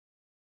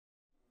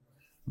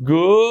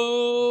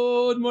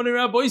Good morning,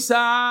 Rabbi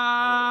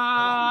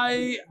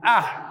Sai.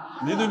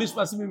 Lidu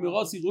nishmasim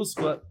mirosi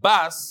rusva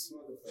bas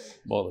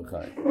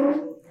Mordechai.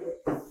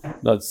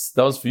 That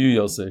was for you,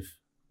 Yosef.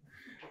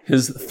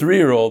 His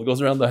 3-year-old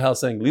goes around the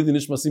house saying, Lidu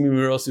nishmasim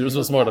mirosi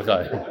rusva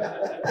Mordechai.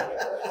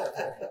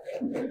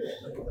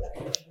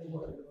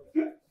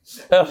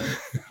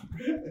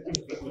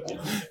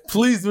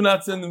 Please do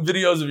not send them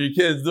videos of your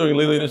kids doing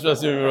Lidu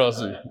nishmasim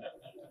mirosi.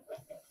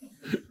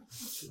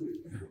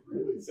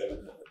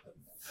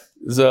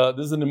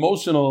 There's an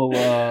emotional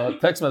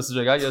text message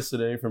I got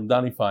yesterday from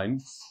Donnie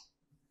Fine.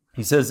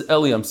 He says,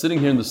 Eli, I'm sitting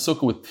here in the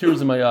sukkah with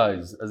tears in my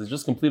eyes as I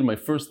just completed my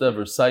first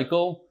ever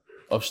cycle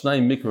of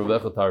Shnai Mikra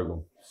Vecha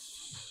Targum.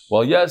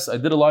 Well, yes, I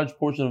did a large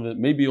portion of it,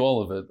 maybe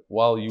all of it,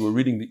 while you were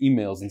reading the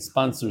emails and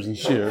sponsors and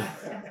share.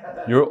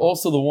 You're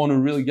also the one who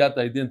really got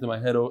the idea into my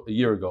head a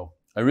year ago.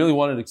 I really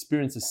wanted to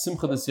experience a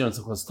Simcha this year in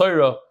Simchas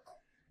Torah.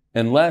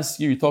 And last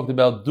year you talked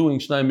about doing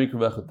Shnai Mikra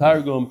Vecha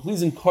Targum.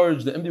 Please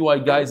encourage the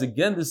MDY guys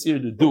again this year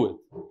to do it.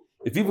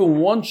 If even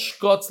one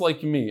shkotz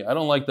like me, I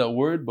don't like that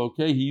word, but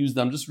okay, he used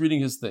it. I'm just reading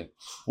his thing.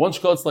 One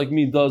shkotz like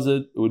me does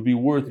it, it would be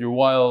worth your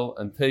while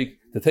and take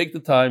the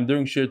time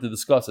during share to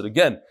discuss it.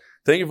 Again,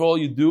 thank you for all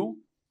you do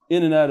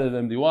in and out of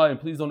MDY, and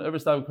please don't ever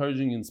stop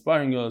encouraging and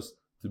inspiring us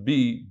to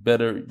be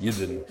better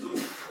Yidden.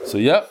 So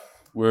yeah,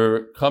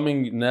 we're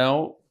coming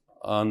now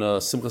on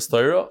Simchas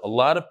Torah. A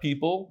lot of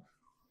people,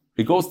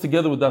 it goes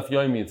together with Daf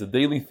Yomi. It's a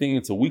daily thing.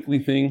 It's a weekly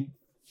thing.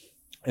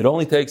 It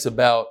only takes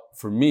about,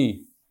 for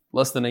me,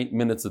 less than 8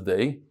 minutes a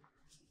day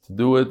to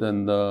do it.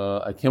 And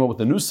I came up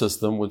with a new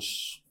system,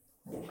 which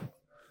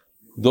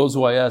those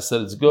who I asked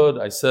said it's good.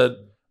 I said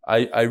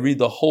I read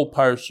the whole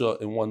parsha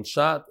in one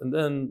shot, and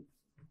then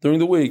during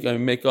the week I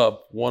make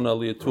up 1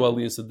 aliyah, 2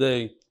 aliyahs a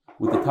day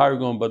with the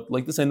Targum. But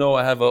like this, I know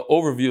I have an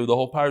overview of the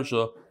whole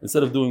parsha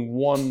instead of doing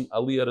 1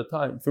 aliyah at a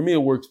time. For me,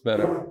 it works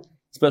better.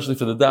 Especially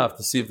for the daf,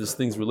 to see if this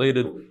thing's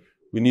related.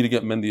 We need to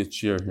get Mendy a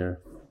cheer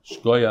here.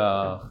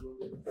 Shkoya.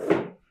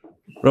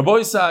 Rabbi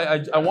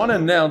Isai, I want to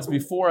announce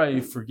before I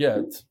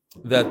forget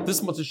that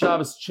this Motzei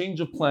Shabbos change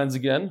of plans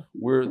again.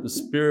 Where the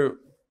spirit,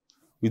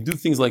 we do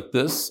things like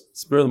this,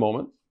 spur of the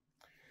moment.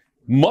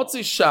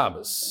 Motzei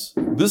Shabbos,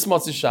 this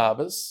Motzei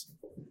Shabbos,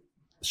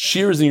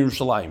 shir is in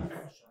Yerushalayim.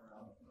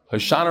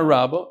 Hoshana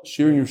Rabbah,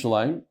 shir in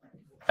Yerushalayim,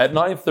 at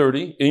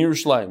 9:30 in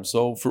Yerushalayim.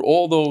 So for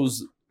all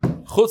those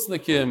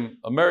Chutznikim,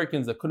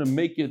 Americans that couldn't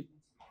make it,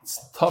 it's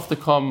tough to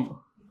come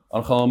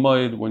on Chol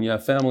Hamoed when you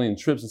have family and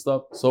trips and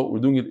stuff. So we're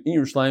doing it in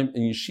Yerushalayim,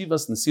 in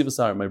Yeshivas Nesivas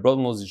Har. My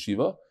brother-in-law's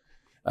yeshiva.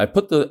 I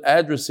put the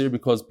address here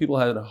because people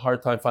had a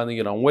hard time finding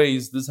it on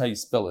Waze. This is how you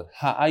spell it.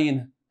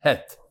 Ha'ayin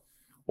Het,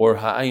 or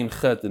Ha'ayin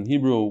Chet in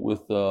Hebrew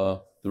with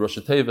the Rosh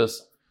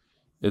Tevis.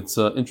 It's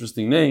an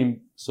interesting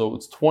name. So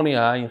it's 20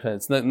 Ha'ayin Het.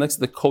 It's next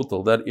to the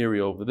Kotel, that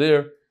area over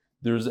there.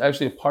 There's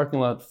actually a parking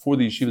lot for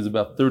the yeshiva. There's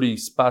about 30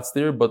 spots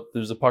there, but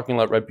there's a parking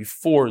lot right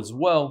before as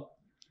well.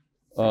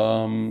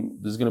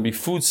 There's going to be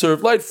food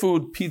served, light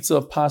food, pizza,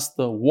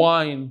 pasta,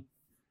 wine.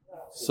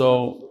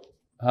 So,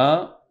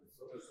 in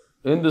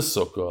the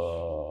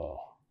sukkah.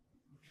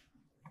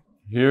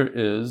 Here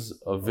is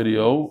a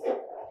video.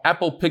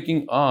 Apple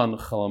picking on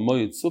Chol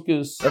Hamoed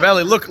Sukkos.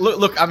 Rabbi,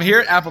 look, I'm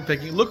here apple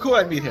picking. Look who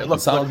I meet here. Look,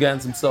 Sal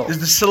Gans himself. There's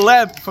the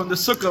celeb from the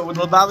sukkah with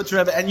Lubavitch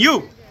Rebbe and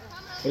you.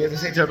 What do you have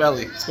to say to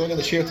Rabbi? It's going on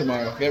the shir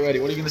tomorrow. Get ready.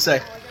 What are you going to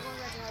say?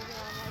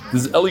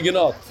 This is Eli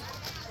Ganot.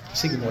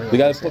 Say good morning. The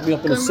guy that put me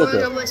up in a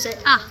sukkah.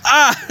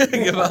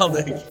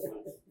 Givaldik.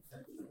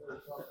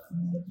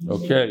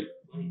 Okay.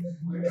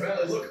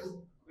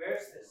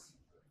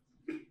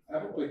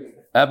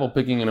 Apple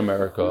picking in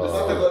America.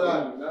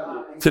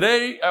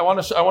 Today, I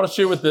want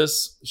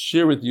to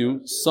share with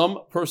you. Some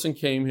person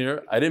came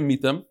here. I didn't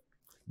meet them.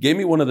 Gave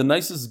me one of the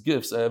nicest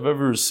gifts I have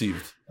ever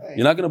received.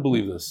 You're not going to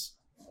believe this.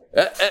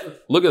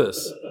 Look at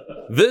this.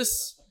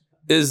 This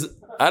is,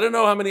 I don't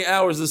know how many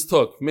hours this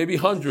took. Maybe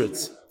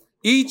hundreds.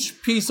 Each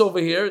piece over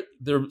here,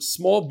 they're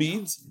small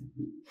beads,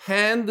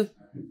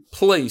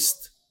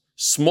 hand-placed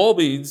small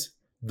beads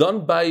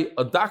done by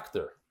a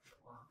doctor.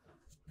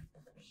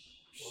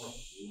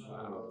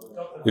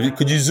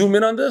 Could you zoom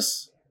in on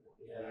this?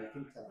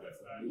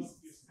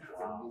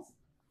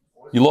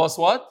 You lost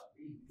what?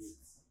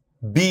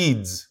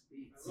 Beads.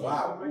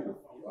 Wow.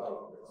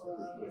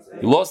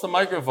 You lost the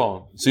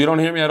microphone. So you don't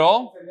hear me at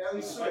all?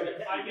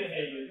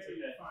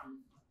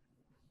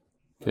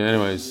 Okay,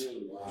 anyways.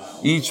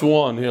 Each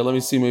one, here, let me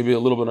see, maybe a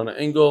little bit on an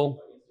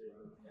angle.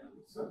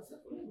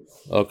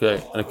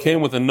 Okay, and it came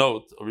with a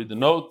note. I'll read the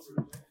note.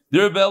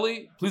 Dear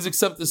Belly, please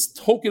accept this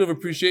token of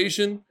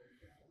appreciation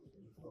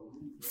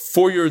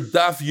for your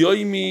Daf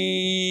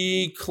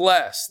Yomi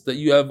class that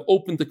you have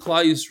opened to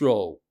Klal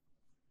Yisrael.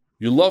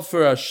 Your love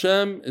for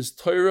Hashem, His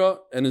Torah,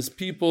 and His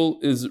people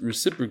is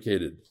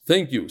reciprocated.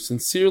 Thank you.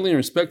 Sincerely and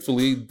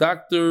respectfully,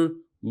 Dr.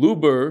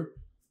 Luber,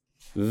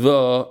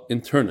 the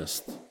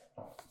internist.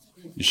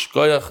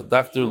 Yishkoyach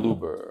Dr.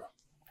 Luber.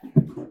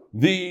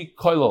 The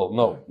Koilol,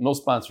 no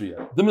sponsor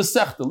yet. The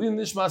Masechta, Lilin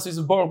Nishmas is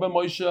Baruch Ben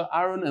Moshe,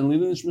 Aaron, and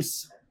Lilin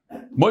Nishmas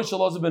Moshe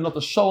Loza ben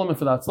Nata Shalom and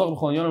for that Tzlach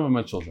b'chol yonim of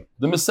my children.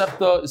 The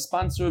Masechta is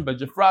sponsored by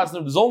Jeff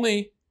Rasner. There's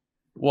only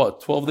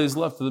 12 days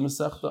left to the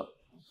Masechta.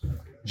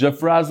 Jeff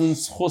Rasner,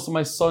 Schos,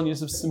 my son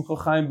Yosef Simcha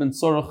Chaim ben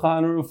Tzorah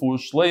Chan Rufu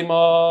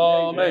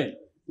Shleima. Amen.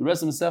 The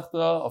rest of the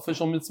Masechta,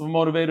 official mitzvah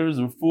motivators,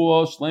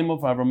 Rufu Shleima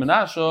for Avram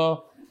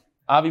Menashe,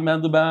 Avi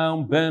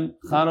Mandelbaum ben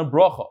Chana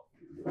Brocha.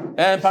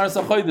 And Paras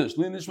HaChodesh,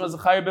 Li Nishma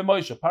Zechariah ben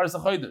Moshe, Paras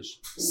HaChodesh.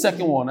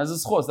 Second one, as a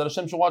schos, that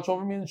Hashem should watch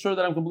over me and ensure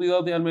that I'm completely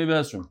healthy and Mei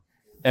V'Esrim.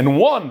 And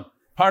one,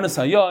 Parnas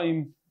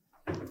Hayayim,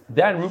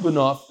 Dan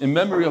Rubinoff, in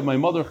memory of my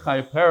mother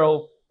Chaya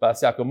Perel,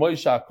 Bas Yaakov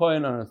Moshe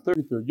HaKohen on her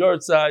 33rd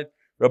yard side.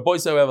 Rabbi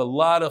said we have a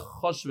lot of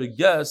choshve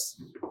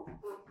guests.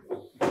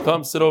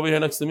 Come sit over here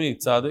next to me,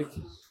 Tzaddik.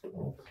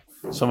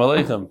 Shalom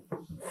Aleichem.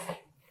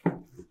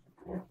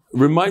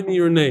 Remind me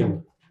your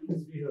name.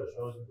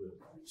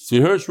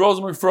 Tzvi Hirsch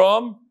Rosenberg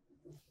from?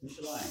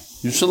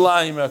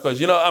 Yerushalayim.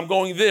 You know, I'm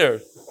going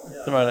there.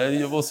 Come on,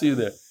 we'll see you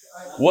there.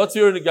 What's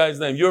your guy's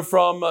name? You're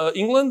from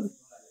England?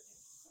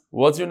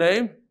 What's your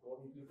name?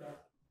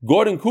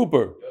 Gordon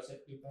Cooper.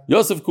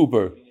 Yosef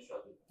Cooper.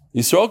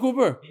 Yisrael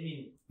Cooper?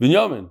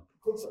 Binyamin.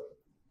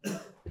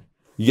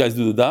 You guys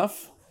do the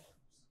daf?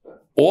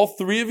 All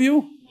three of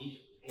you?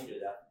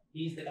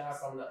 He's the guy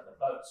from the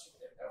boats.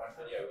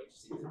 Video, we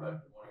just see the boat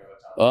morning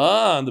of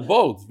on the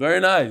boat. Very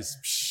nice.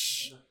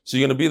 Psh. So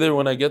you're going to be there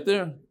when I get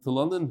there to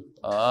London?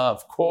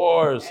 Of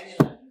course.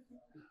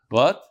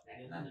 What?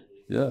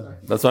 Yeah,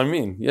 that's what I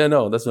mean. Yeah,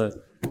 no, that's right.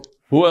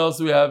 Who else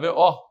do we have here?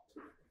 Oh,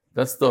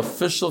 that's the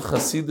official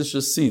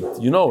Hasidic seat.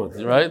 You know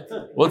it, right?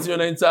 What's your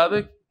name,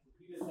 Tzaddik?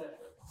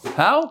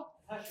 How?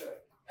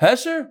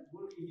 Hesher?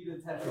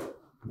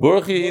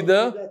 Baruch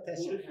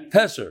Yehuda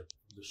Hesher.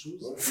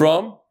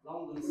 From?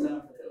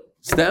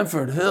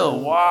 Stamford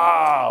Hill.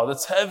 Wow,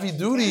 that's heavy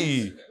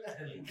duty.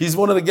 He's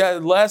one of the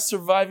last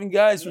surviving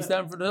guys from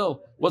Stamford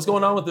Hill. What's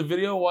going on with the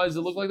video? Why does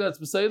it look like that? It's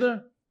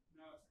Beseder?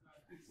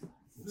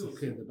 It's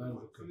okay, the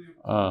Bible's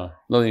okay.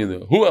 Nothing to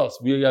do. Who else?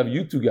 We have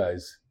you two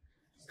guys.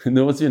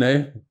 What's your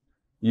name?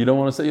 You don't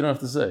want to say? You don't have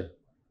to say.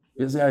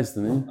 Here's the guys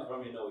to me.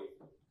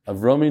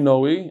 Avrami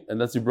Noe,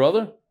 and that's your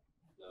brother?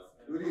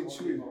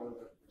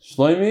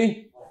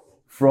 Shloimi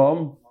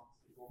from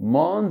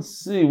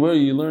Monsey. Where are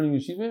you learning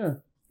yeshiva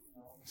here?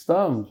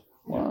 Stam.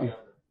 Wow. We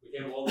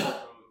came all the way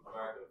from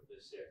America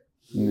this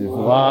year.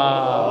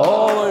 Wow.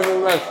 All the way from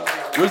America.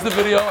 Where's the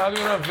video? How do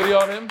you have video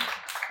on him?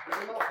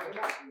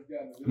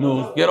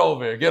 No, get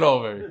over here. Get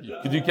over here.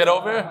 Could you get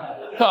over here?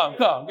 Come,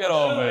 get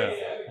over here.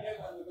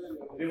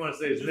 He want to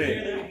say his name.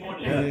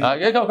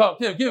 Come.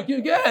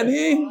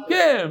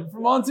 Kim,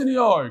 from Monty, New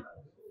York.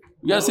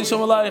 You gotta say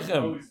Shalom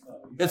Aleichem.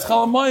 It's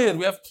Chalamayid.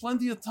 We have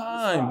plenty of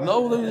time.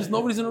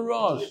 Nobody's in a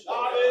rush.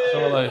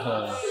 Shalom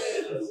Aleichem.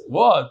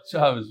 What?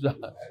 Shabbos.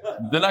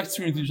 The next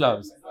community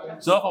Shabbos.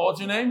 So, what's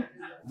your name?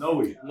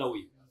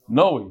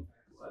 Noe.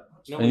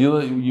 And you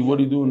what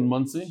do you do in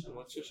Muncie?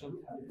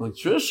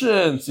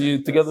 Electrician. So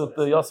you together with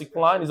Yossi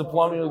Klein, he's a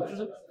plumber,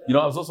 electrician. You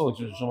know, I was also an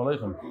electrician. Shalom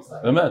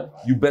Aleichem.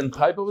 You bend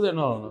pipe over there?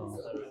 No.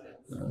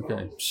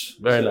 Okay.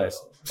 Very nice.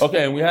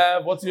 Okay, and we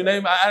have, what's your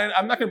name?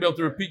 I'm not going to be able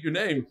to repeat your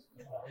name.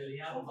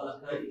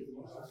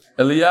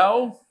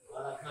 Eliyahu?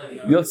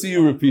 Let's see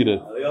you repeat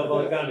it.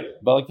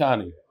 Eliyahu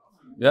Balakani.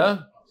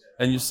 Yeah?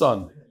 And your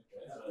son.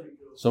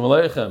 Shalom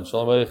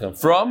Aleichem.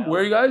 From?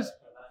 Where are you guys?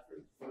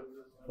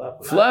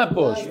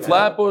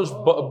 Flatbush,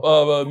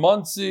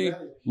 Muncie,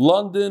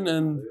 London,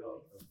 and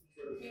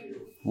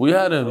we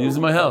had him. He was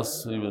in my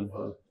house even.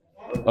 All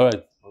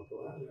right.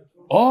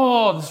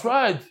 Oh, that's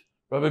right.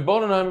 Rabbi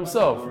Bodenheim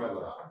himself.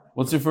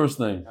 What's your first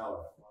name?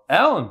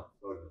 Alan.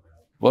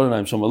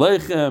 Bodenheim. Shalom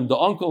Aleichem. The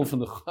uncle from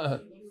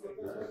the...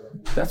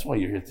 That's why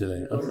you're here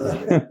today.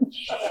 Okay.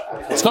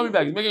 He's coming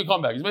back. He's making a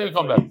comeback.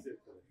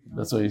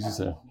 That's what he used to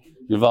say.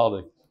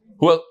 Givaldic.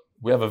 Well,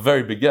 we have a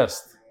very big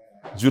guest.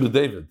 Judah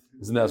David.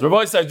 Isn't that?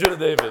 Rabbi said Judah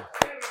David.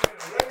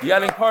 You got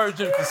to encourage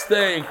him to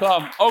stay and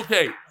come.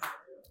 Okay.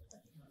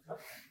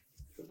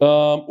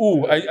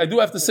 I do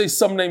have to say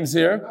some names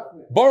here.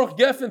 Baruch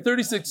Geffen,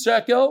 36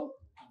 shekel.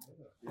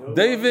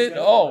 David,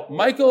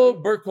 Michael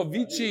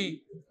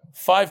Berkovici,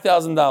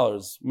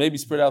 $5,000. Maybe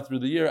spread out through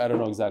the year. I don't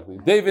know exactly.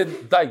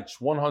 David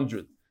Deitch,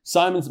 100.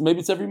 Simon's, maybe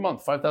it's every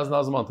month,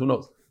 $5,000 a month. Who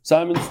knows?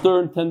 Simon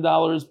Stern,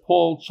 $10.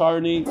 Paul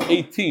Charney,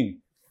 18.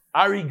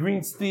 Ari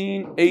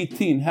Greenstein,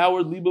 18.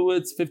 Howard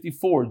Leibowitz,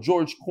 54.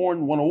 George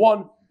Korn,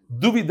 101.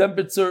 Duvi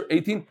Dempitzer,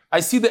 18. I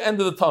see the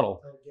end of the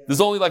tunnel. There's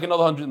only like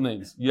another 100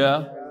 names.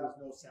 Yeah?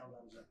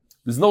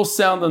 There's no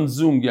sound on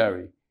Zoom,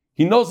 Gary.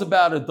 He knows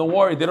about it. Don't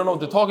worry. They don't know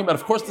what they're talking about.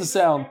 Of course, the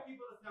sound.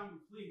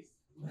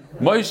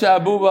 Moshe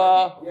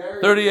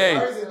Abuba,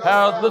 38.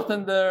 Harold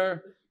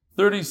Lichtender,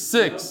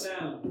 36.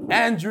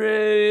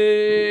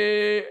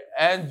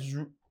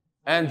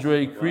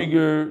 Andre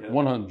Krieger,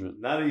 100.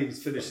 Now that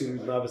he's finishing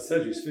Nava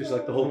Sedge, he's finished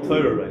like the whole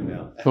Torah right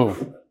now. Who?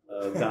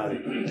 Dadi.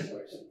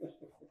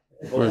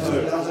 Where's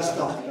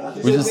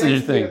it? We just see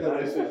your thing.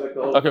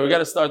 Okay, we got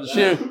to start the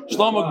shir.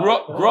 Shlomo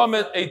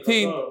Gromit,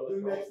 18.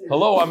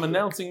 Hello, I'm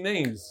announcing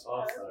names.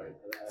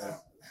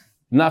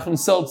 Nachum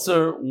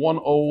Seltzer,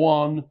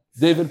 101.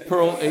 David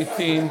Pearl,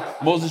 18.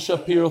 Moses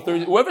Shapiro,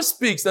 30. Whoever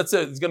speaks, that's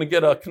it. He's going to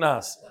get a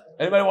knas.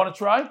 Anybody want to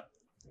try?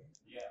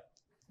 Yeah.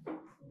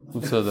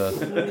 Who said that?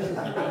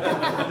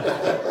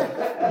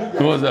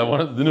 Who was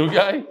that? The new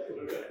guy?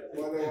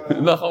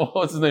 No,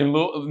 what's his name?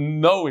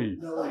 Noe.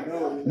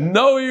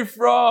 Noe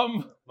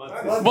from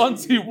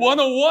Muncie.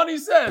 101, he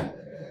said.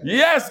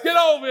 Yes, get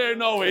over here,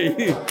 Noe.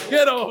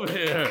 Get over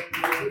here.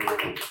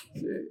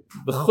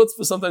 The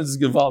chutzpah sometimes is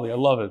givaldi. I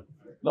love it.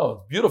 No,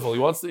 it's beautiful. He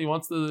wants to.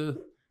 It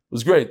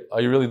was great.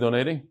 Are you really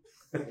donating?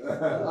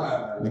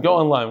 You go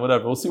online,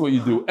 whatever. We'll see what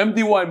you do.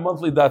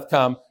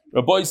 MDYmonthly.com.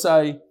 Rabbi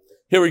Isai,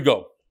 here we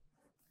go.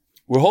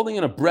 We're holding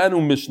in a brand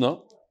new Mishnah,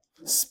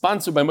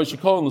 sponsored by Moshe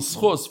Cohen,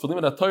 L'schus, for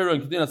Limud HaTorah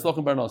and Kedin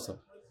HaTzlachim Barnasa.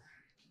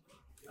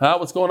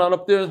 What's going on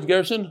up there,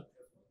 Gershon?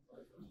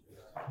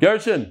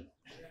 Gershon,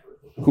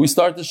 can we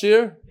start this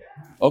year?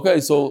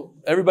 Okay, so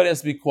everybody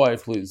has to be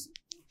quiet, please,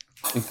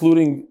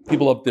 including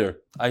people up there.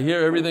 I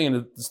hear everything and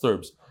it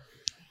disturbs.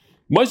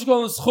 Moshe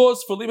Cohen,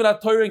 L'schus, for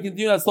Limud HaTorah and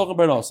Kedin HaTzlachim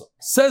Barnasa.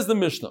 Says the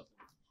Mishnah.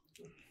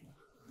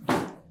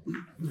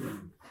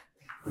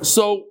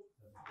 So,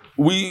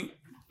 we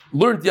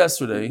learned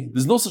yesterday,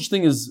 there's no such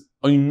thing as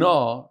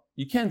oinah.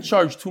 You can't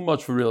charge too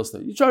much for real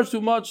estate. You charge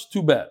too much,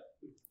 too bad.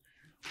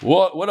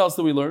 What else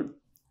did we learn?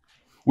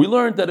 We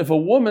learned that if a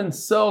woman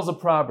sells a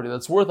property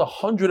that's worth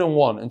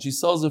 101 and she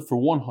sells it for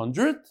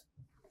 100,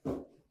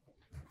 the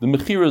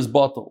mechira is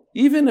batal.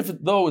 Even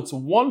though it's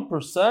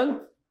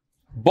 1%,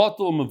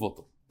 batal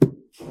mevutal.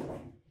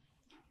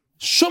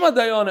 Shuma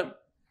dayanim.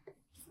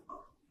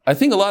 I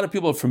think a lot of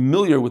people are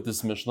familiar with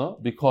this Mishnah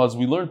because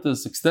we learned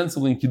this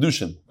extensively in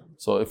Kiddushin.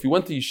 So if you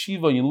went to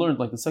yeshiva and you learned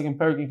like the second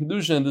parak in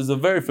Kiddushin, this is a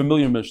very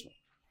familiar Mishnah.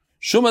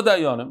 Shuma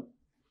dayanim,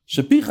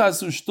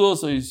 shepichas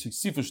ushtos or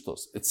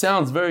yisifu. It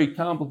sounds very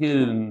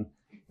complicated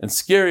and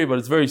scary, but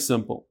it's very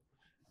simple.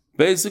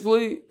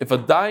 Basically, if a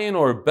dayan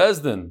or a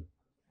bezdin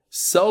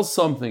sells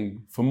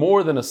something for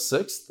more than a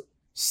sixth,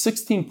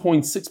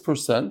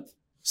 16.6%,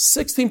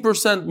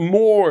 16%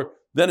 more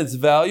than its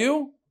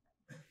value,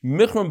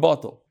 michram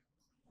batal.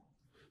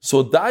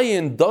 So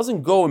dayan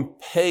doesn't go and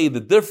pay the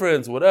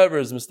difference, whatever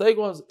his mistake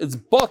was, it's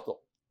batal.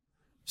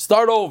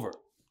 Start over.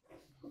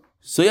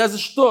 So he has a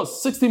shtos,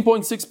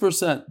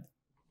 16.6%.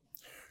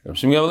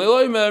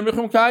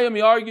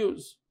 He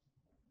argues.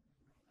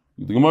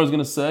 The Gemara is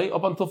going to say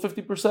up until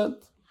 50%.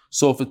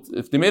 So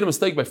if they made a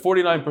mistake by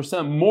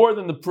 49% more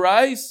than the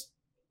price,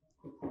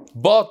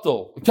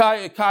 batal.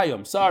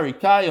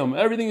 Kayam.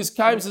 Everything is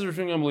kayam, says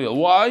Rishon Gamliel.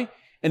 Why?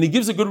 And he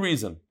gives a good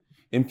reason.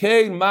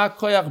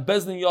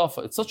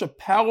 It's such a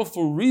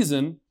powerful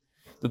reason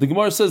that the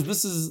Gemara says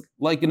this is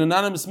like an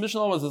anonymous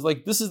Mishnah. It's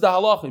like this is the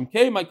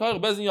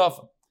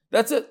halacha.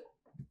 That's it.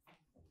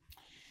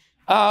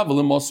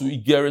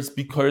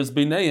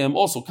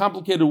 Also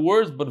complicated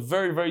words, but a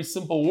very, very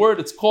simple word.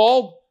 It's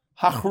called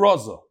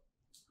hachraza.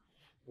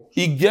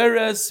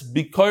 Igeres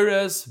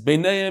bikores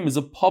beineim is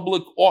a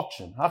public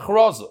auction.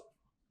 Hachraza.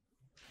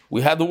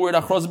 We had the word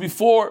hachraza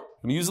before.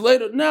 We're going to use it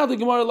later. Now the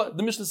Gemara,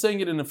 the Mishnah is saying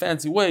it in a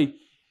fancy way.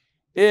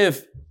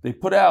 If they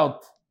put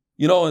out,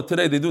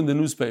 today they do in the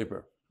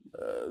newspaper,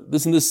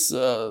 this and this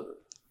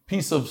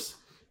piece of,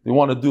 they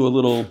want to do a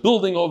little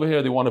building over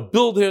here, they want to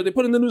build here, they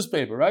put it in the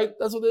newspaper, right?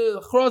 That's what the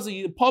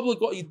chrazi, public,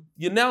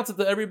 you announce it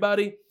to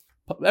everybody.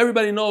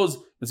 Everybody knows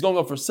it's going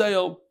up for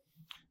sale.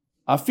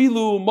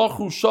 Afilu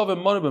machu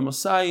shavim manabim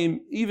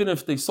masayim, even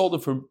if they sold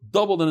it for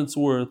double than it's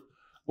worth,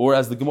 or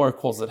as the Gemara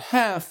calls it,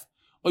 half,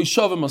 or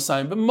shavim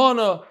masayim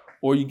b'mana,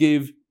 or you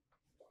gave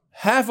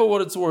half of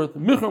what it's worth,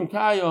 michram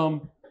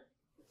kayam.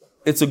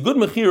 It's a good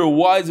mechira.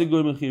 Why is it a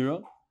good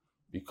mechira?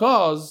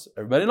 Because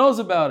everybody knows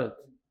about it.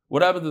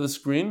 What happened to the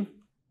screen?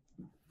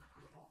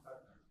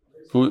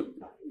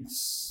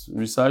 It's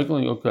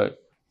recycling? Okay.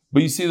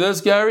 But you see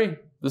this, Gary?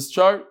 This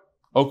chart?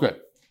 Okay.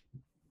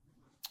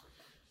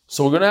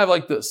 So we're going to have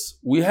like this.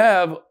 We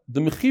have,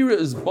 the mechira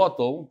is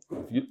batal.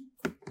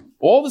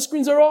 All the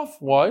screens are off.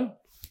 Why?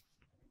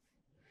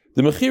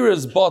 The mechira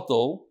is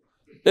batal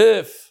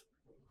if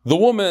the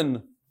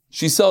woman,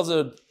 she sells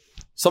it,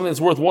 something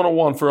that's worth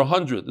 101 for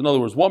 100. In other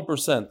words,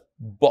 1%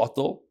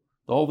 batal.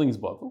 The whole thing is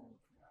batal.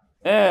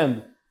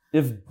 And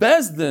if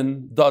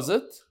Bezdin does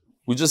it,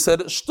 we just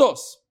said it shtos.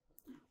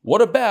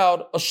 What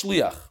about a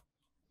shliach?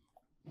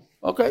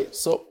 Okay,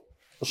 so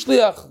a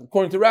shliach,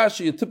 according to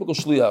Rashi, a typical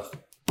shliach.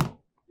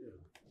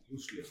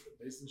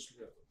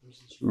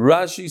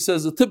 Rashi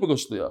says a typical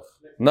shliach,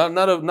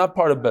 not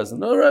part of Bezdin.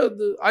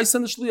 No, I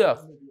send a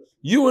shliach.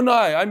 You and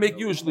I make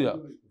you a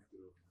shliach.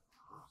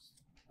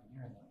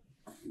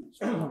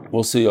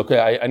 We'll see.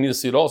 Okay, I need to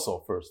see it also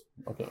first.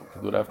 Okay,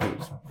 we'll do it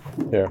afterwards.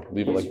 Here,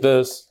 leave it like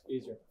this.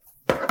 Easier.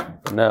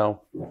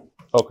 Now,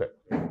 okay.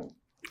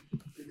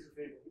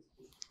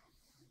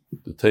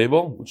 The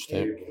table? Which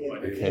table?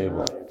 The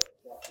table.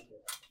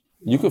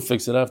 You could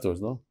fix it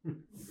afterwards, no?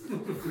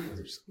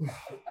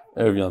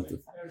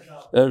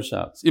 Erev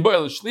Shabbos.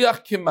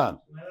 Shliach kiman.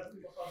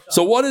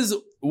 So what is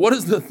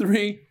the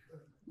three?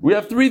 We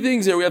have three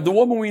things here. We have the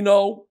woman we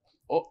know,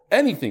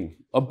 anything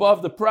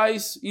above the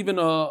price, even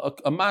a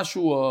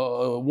mashu,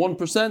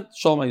 1%,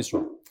 Shalom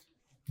Yisrael.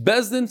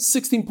 Bezdin,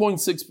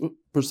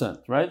 16.6%,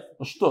 right?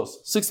 A shtus,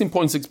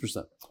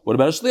 16.6%. What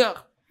about a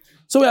shliach?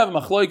 So we have a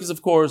machlokes,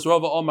 of course,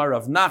 Rava Omar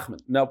Rav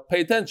Nachman. Now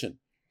pay attention.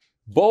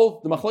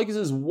 Both the machlokes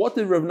is, what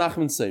did Rav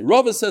Nachman say?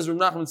 Rava says Rav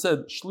Nachman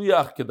said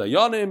shliach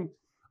kedayanim.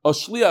 A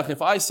shliach,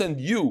 if I send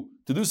you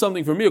to do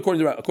something for me,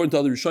 according to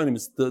other Rishonim,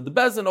 it's the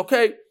bezdin,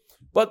 okay.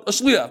 But a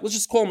shliach, let's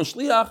just call him a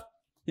shliach.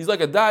 He's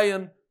like a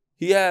dayan.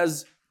 He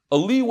has a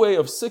leeway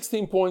of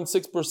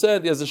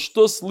 16.6%. He has a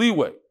shtus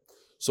leeway.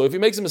 So if he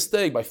makes a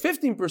mistake by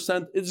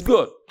 15%, it's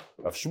good.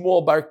 Rav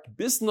Shmuel bar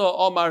Bisna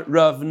Omar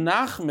Rav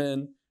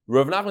Nachman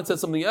said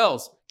something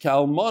else.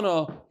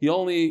 Kalmana,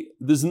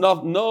 there's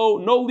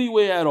no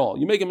leeway at all.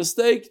 You make a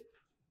mistake,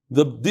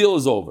 the deal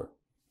is over.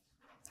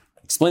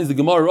 Explains the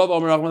Gemara, Rav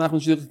Omar Rav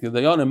Nachman,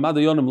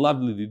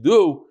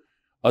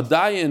 a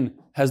dayan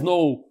has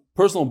no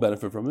personal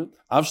benefit from it.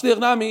 Av shliach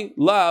nami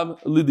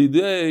lav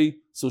lididei.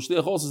 So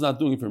shliach also is not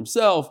doing it for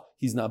himself.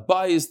 He's not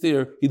biased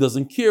there. He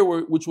doesn't care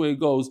which way it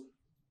goes.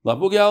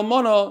 Lafugi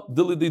almana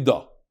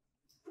dilidida.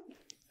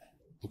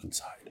 Look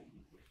inside.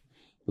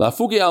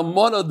 Lafugi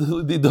almana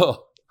dilidida.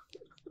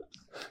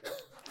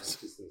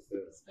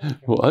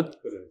 What?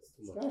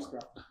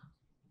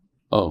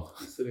 Oh.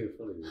 He's sitting in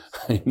front of you.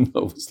 I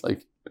know. It's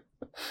like,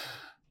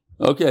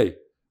 okay.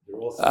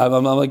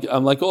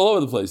 I'm like all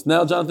over the place.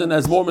 Now Jonathan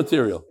has more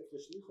material. If the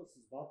shlichus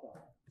is bata,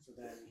 so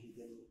then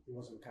he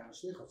wasn't a kind of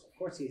shlichus. Of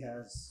course, he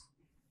has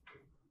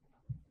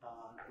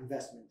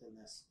investment in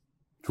this.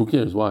 Who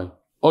cares? Why?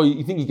 Oh,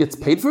 you think he gets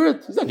paid for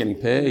it? He's not getting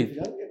If paid. he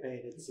doesn't get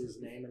paid, it's his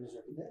name and his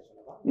reputation.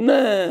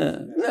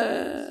 No.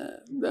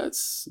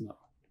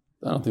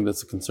 I don't think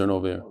that's a concern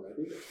over here.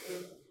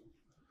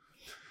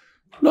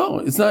 No,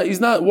 it's not. He's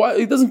not. Why?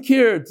 He doesn't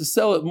care to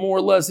sell it more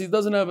or less. He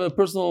doesn't have a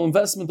personal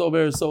investment over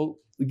here, so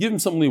give him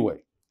some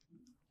leeway.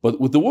 But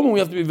with the woman, we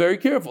have to be very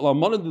careful.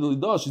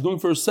 She's doing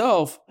for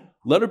herself.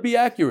 Let her be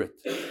accurate.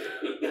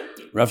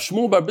 Rav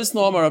Shmuel bar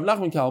Bisna Amar Rav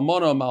Nachman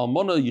Kalmana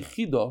Malmana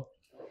Yichida.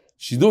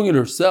 She's doing it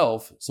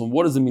herself. So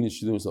what does it mean that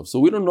she's doing it herself? So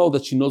we don't know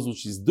that she knows what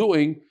she's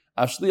doing.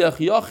 Ashliach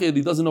Yachid,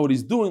 he doesn't know what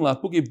he's doing.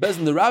 Lapuki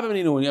Bezin the Rabbim,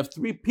 when you have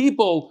three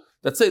people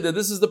that say that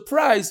this is the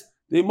price,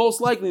 they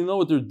most likely know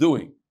what they're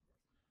doing.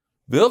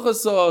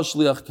 V'ilchasa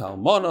Shliach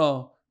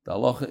Kalmana. The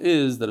halacha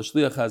is that a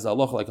shliach has a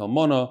halacha like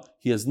almana.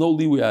 He has no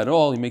leeway at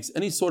all. He makes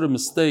any sort of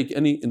mistake,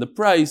 in the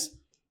price,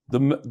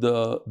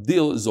 the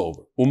deal is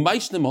over.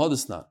 Umayshnim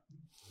hadasnan.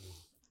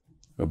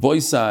 Rabbi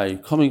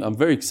Isai coming. I'm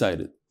very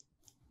excited.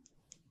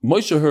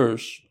 Moshe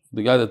Hirsch,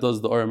 the guy that does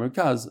the Orah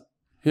Merkaz,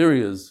 here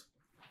he is.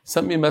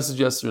 Sent me a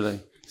message yesterday.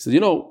 He said,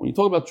 when you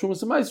talk about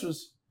Trumas and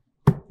Maestros,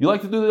 you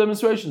like to do the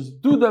demonstrations.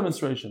 Do a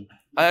demonstration.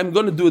 I am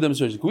going to do a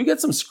demonstration. Can we get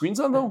some screens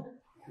on though?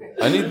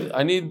 I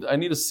need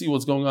to see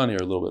what's going on here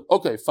a little bit.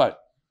 Okay, fine.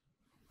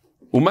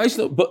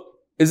 But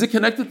is it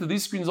connected to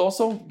these screens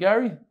also,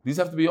 Gary? These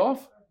have to be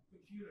off?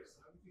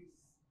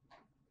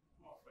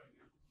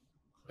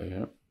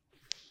 Yeah.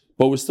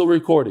 But we're still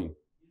recording.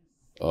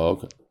 Oh,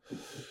 okay.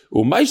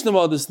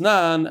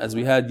 As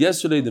we had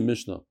yesterday, the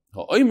Mishnah.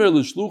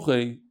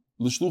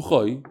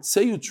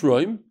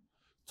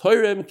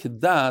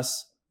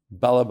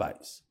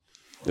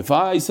 If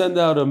I send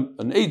out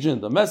an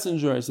agent, a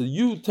messenger, I said,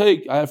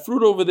 I have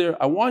fruit over there,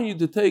 I want you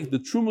to take the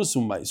Trumas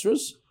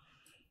Umaisrus.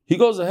 He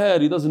goes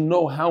ahead, he doesn't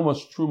know how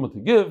much Truma to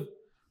give.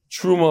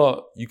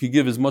 Truma, you could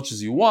give as much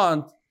as you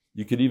want.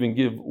 You could even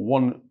give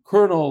one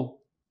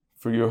kernel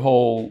for your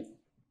whole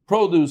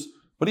produce.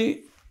 But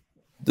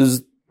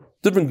there's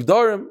different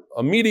Gedarim.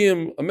 A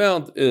medium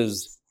amount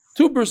is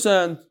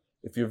 2%.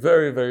 If you're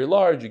very, very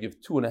large, you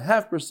give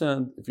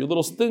 2.5%. If you're a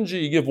little stingy,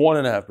 you give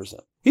 1.5%.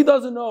 He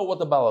doesn't know what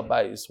the Baal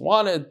Bayis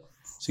wanted,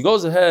 so he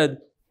goes ahead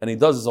and he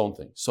does his own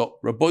thing. So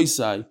Rabbi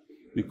Isai,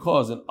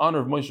 because in honor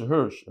of Moshe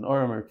Hirsch and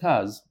Orah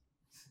Merkaz,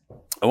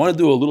 I want to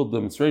do a little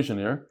demonstration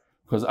here,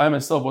 because I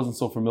myself wasn't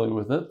so familiar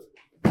with it.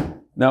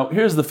 Now,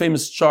 here's the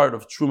famous chart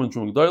of Truma and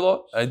Truma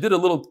G'dayla. I did a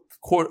little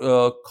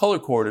color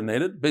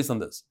coordinated based on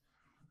this.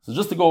 So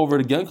just to go over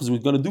it again, because we're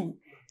going to do,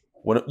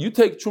 when you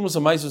take Trumas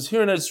and Maasros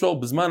here in Eretz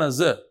Yisrael, Bizman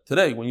Hazeh,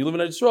 today, when you live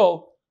in Eretz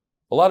Yisrael,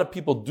 a lot of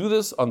people do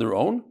this on their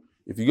own.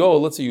 If you go,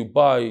 let's say you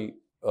buy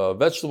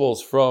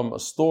vegetables from a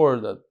store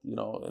that,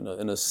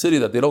 in a city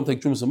that they don't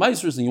take Trumas and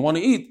Maasros and you want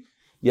to eat,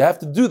 you have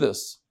to do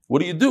this.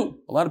 What do?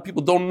 A lot of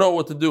people don't know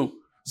what to do,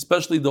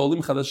 especially the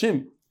Olim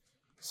Chadashim.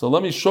 So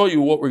let me show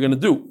you what we're going to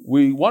do.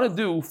 We want to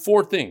do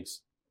 4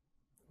 things.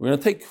 We're going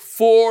to take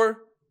 4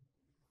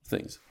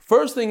 things.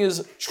 First thing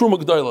is Truma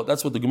G'dayla.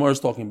 That's what the Gemara is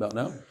talking about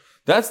now.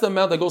 That's the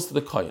amount that goes to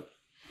the Kohen.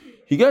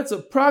 He gets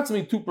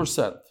approximately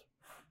 2%.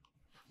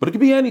 But it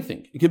could be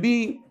anything. It could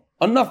be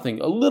a nothing,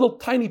 a little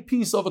tiny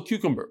piece of a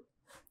cucumber.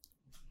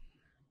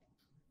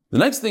 The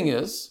next thing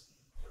is,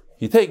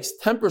 he takes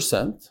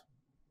 10%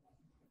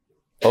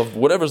 of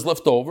whatever's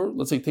left over.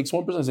 Let's say he takes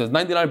 1%, he has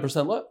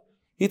 99% left.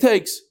 He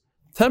takes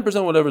 10%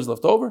 of whatever's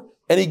left over,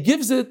 and he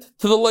gives it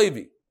to the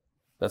Levi.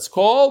 That's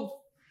called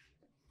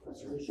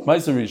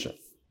Ma'aser Rishon,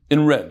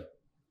 in red.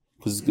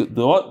 Because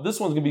this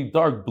one's going to be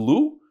dark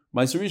blue,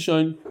 Ma'aser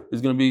Rishon is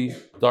going to be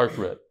dark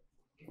red,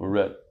 or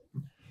red.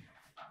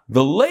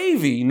 The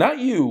Levi, not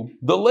you,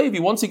 the Levi,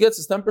 once he gets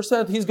his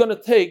 10%, he's going to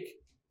take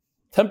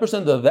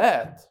 10% of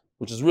that,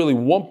 which is really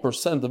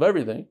 1% of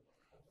everything,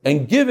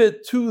 and give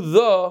it to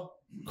the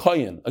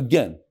Kohen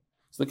again.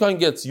 So the Kohen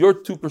gets your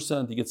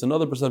 2%, he gets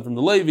another percent from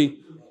the Levi.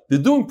 They're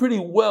doing pretty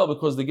well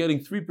because they're getting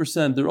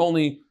 3%. They're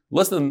only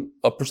less than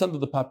 1%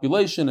 of the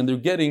population, and they're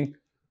getting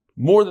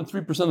more than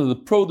 3% of the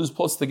produce,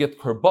 plus they get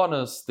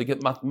karbanas, they get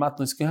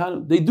matnas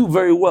kehanu. They do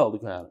very well, the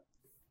kehanu.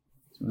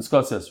 We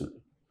discussed yesterday.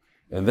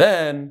 And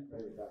then,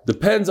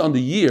 depends on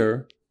the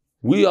year.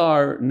 We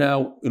are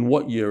now in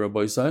what year,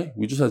 Rabbi Isai?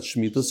 We just had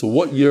Shemitah, so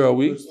what year are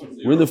we?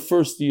 We're in the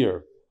first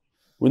year.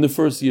 We're in the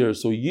first year.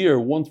 So year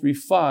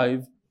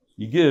 135,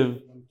 you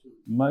give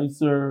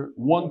Meiser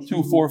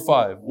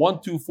 1245.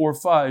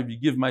 1245, you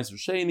give Meiser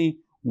Sheni.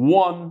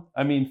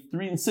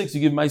 3 and 6,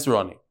 you give Meiser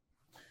Ani.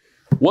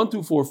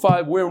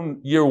 1245, we're in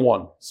year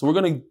 1. So we're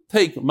going to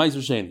take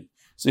Meiser Sheni.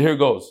 So here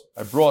goes.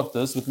 I brought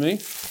this with me.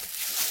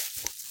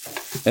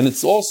 And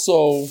it's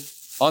also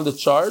on the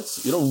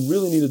charts. You don't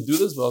really need to do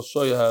this, but I'll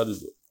show you how to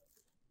do it.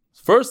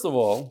 First of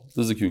all,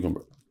 this is a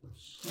cucumber.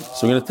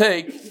 So we're going to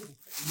take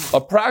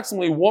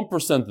approximately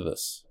 1% of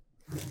this.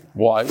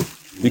 Why?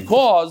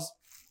 Because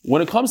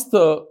when it comes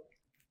to,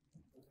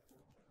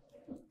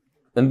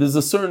 and there's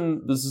a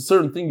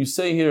certain thing you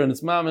say here, and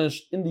it's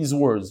mamish in these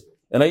words.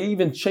 And I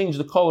even changed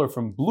the color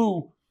from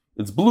blue.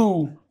 It's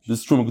blue.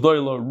 This is Truma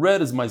Gdoila.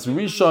 Red is Meiser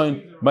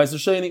Rishon. Meiser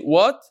Sheni.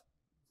 What?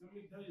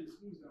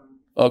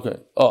 Okay.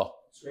 Oh.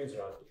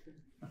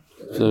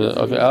 So,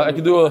 okay. I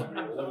can do a.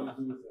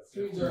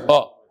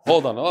 Oh,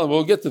 hold on.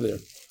 We'll get to there.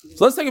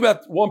 So let's take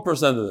about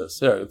 1% of this.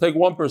 Here, take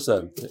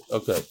 1%.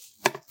 Okay.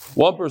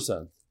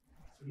 1%.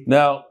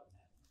 Now,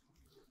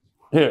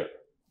 here.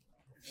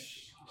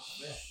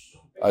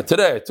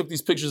 Today, I took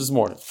these pictures this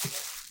morning.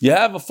 You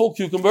have a full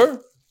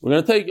cucumber. We're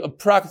going to take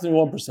approximately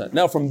 1%.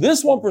 Now, from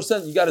this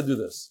 1%, you got to do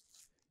this.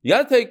 You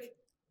got to take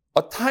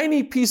a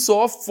tiny piece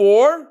off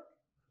for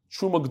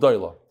Truma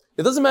Gdoila.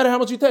 It doesn't matter how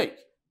much you take.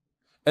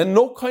 And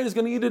no kind is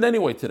going to eat it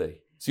anyway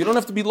today. So you don't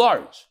have to be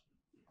large.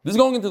 This is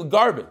going into the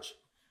garbage.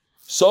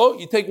 So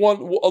you take a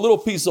little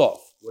piece off.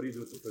 What do you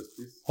do with the first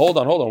piece? Hold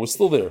on. We're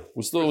still there.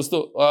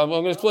 I'm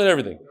going to explain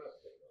everything.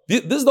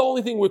 This is the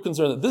only thing we're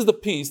concerned with. This is the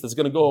piece that's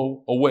going to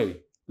go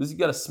away. This you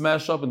got to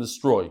smash up and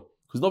destroy.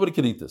 Because nobody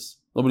can eat this.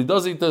 Nobody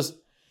does eat this.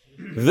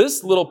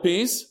 This little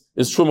piece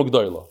is Truma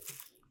Gdoila.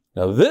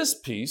 Now this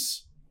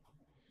piece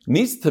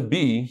needs to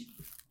be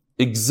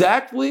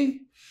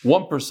exactly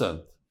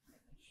 1%.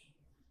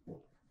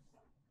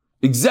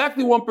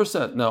 Exactly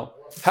 1%. Now,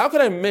 how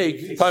can I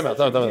make... Time out.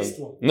 No,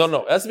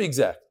 it has to be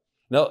exact.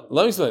 Now,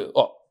 let me explain.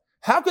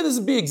 How can this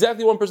be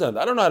exactly 1%?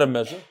 I don't know how to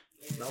measure.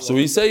 So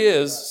what you say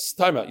is...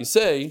 Time out. You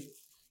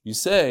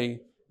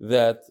say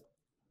that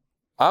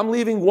I'm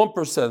leaving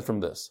 1% from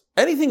this.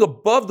 Anything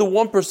above the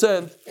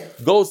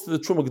 1% goes to the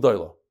Truma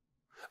Gdoila.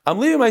 I'm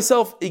leaving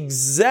myself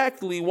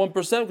exactly 1%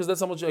 because that's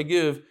how much I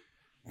give.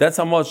 That's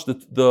how much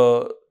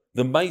the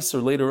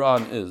Meiser later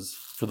on is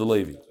for the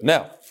Levi.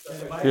 Now,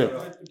 here.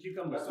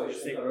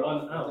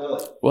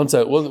 1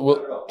 second.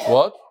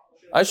 What?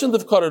 I shouldn't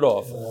have cut it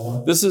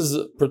off. This is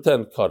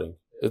pretend cutting.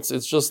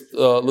 It's just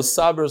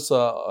l'saber's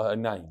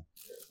 9.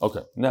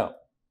 Okay. Now,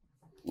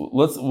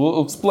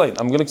 we'll explain.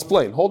 I'm going to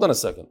explain. Hold on a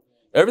second.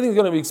 Everything's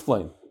going to be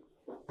explained.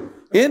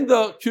 In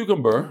the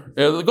cucumber,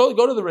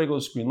 go to the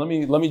regular screen.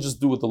 Let me just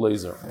do with the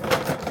laser.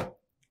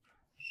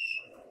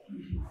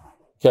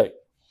 Okay.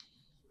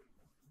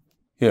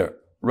 Here,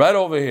 right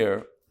over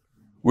here,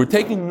 we're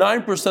taking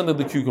 9% of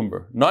the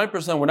cucumber.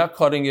 9%, we're not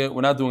cutting it,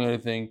 we're not doing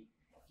anything.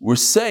 We're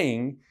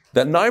saying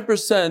that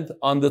 9%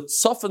 on the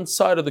softened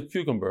side of the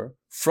cucumber,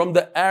 from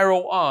the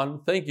arrow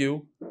on, thank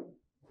you,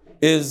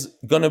 is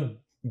going to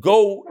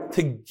go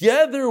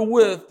together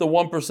with the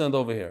 1%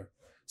 over here.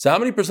 So how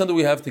many percent do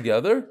we have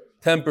together?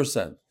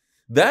 10%.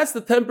 That's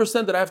the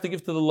 10% that I have to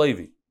give to the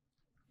Levi.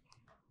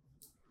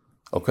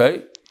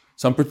 Okay?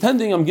 So I'm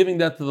pretending I'm giving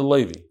that to the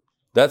Levi.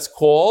 That's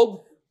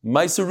called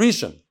Meiser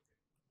Rishon.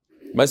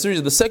 Meiser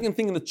Rishon. The second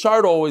thing in the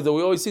chart that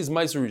we always see is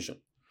Meiser Rishon.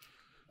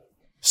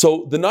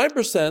 So the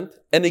 9%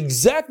 and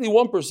exactly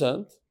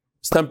 1%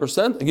 is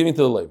 10% and giving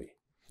to the Levi.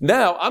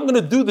 Now I'm going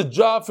to do the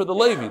job for the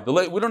Levi.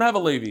 We don't have a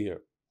Levi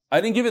here. I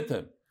didn't give it to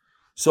him.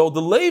 So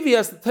the Levi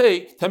has to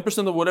take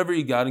 10% of whatever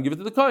he got and give it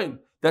to the Kohen.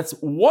 That's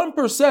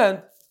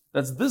 1%.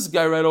 That's this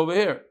guy right over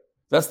here.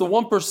 That's the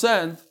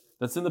 1%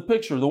 that's in the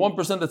picture, the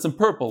 1% that's in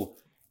purple.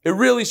 It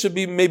really should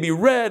be maybe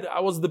red. I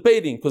was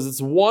debating because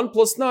it's 1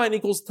 plus 9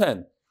 equals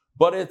 10.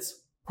 But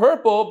it's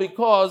purple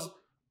because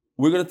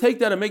we're going to take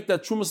that and make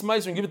that Trumas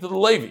Meiser and give it to the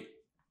Levi.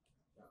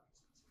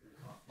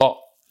 Oh,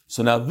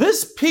 so now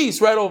this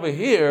piece right over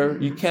here,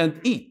 you can't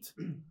eat.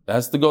 It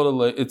has to go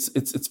to,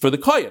 it's for the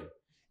Kohen.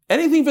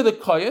 Anything for the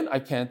Kohen, I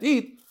can't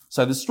eat,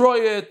 so I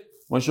destroy it.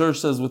 When Shur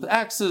says with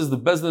axes, the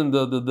Bezdin,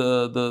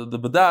 the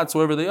Badats,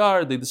 wherever they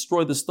are, they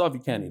destroy the stuff, you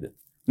can't eat it.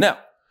 Now,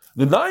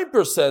 the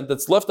 9%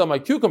 that's left on my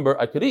cucumber,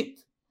 I could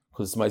eat,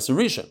 because it's my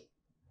Rishon.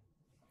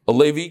 A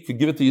Levi could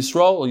give it to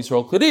Yisrael, or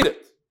Yisrael could eat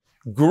it.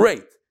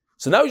 Great.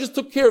 So now we just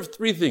took care of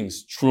 3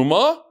 things.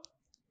 Truma,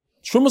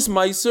 Trumas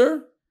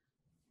Meiser,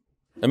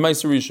 and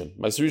Meiser Rishon.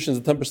 Meiser Rishon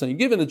is the 10% you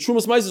give, and the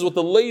Trumas Meiser is what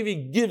the Levi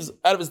gives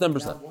out of his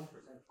 10%. Now, 1%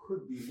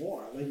 could be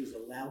more. A lady is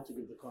allowed to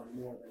give the coin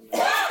more than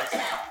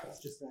it's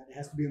just that it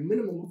has to be a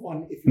minimum of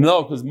 1. If you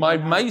No, because my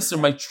Meiser,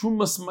 my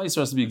Trumas Meiser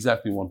has to be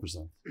exactly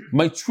 1%.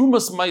 My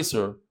Trumas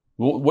Meiser,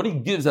 what he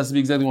gives has to be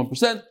exactly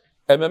 1%.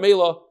 And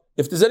Mamela,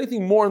 if there's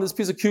anything more in this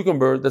piece of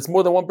cucumber that's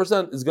more than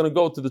 1%, it's going to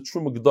go to the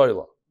Truma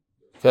G'dayla.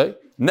 Okay?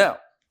 Now,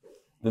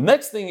 the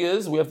next thing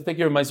is we have to take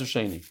care of Meiser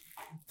Sheni.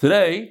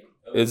 Today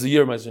is the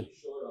year of Meiser.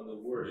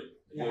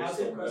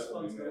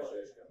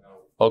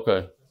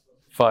 Okay,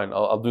 fine.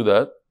 I'll do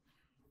that.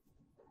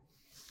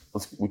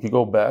 We can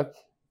go back.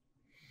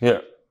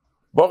 Here.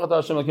 Take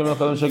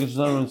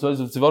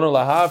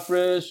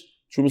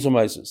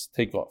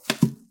off.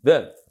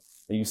 Then,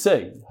 and you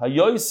say,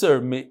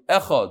 Hayoiser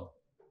me'echad,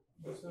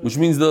 which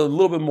means a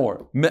little bit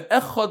more.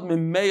 Me'echad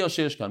me'meya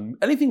sheishkan.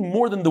 Anything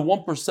more than the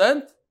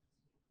 1%,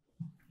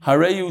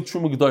 Hareyu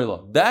Truma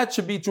G'dayla. That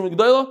should be Truma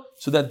G'dayla,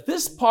 so that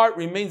this part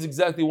remains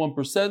exactly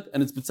 1%,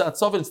 and it's B'tzat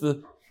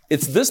Tzafin,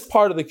 it's this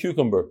part of the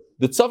cucumber.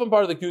 The Tzafin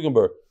part of the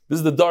cucumber. This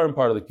is the Darim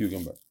part of the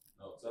cucumber.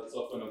 No, B'tzat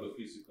Tzafin of the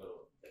piece you cut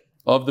off.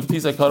 Of the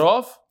piece I cut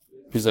off?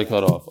 Piece I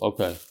cut off,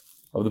 okay.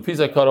 Of the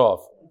piece I cut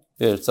off.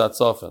 Here, B'tzat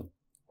Tzafin.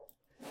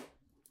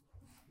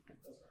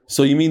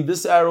 So you mean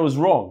this arrow is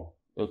wrong,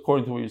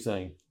 according to what you're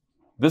saying?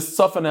 This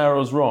Tzafin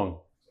arrow is wrong.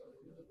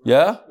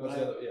 Yeah?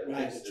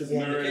 Right. It should be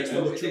on the It case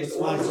when the takes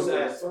Trumas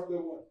Meiser.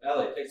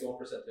 Ellie, it takes 1%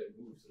 to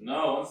move.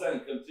 No, one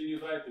second.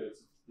 Continue back to it.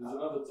 There's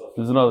another Tzafin.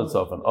 There's another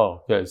Tzafin.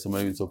 Oh, okay, so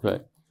maybe it's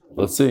okay.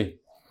 Let's see.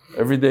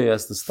 Every day he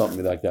has to stump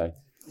me, that guy.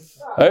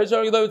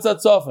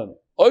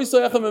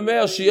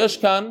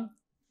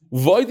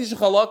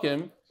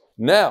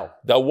 Now,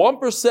 that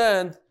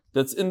 1%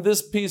 that's in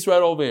this piece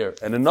right over here,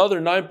 and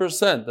another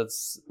 9%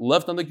 that's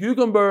left on the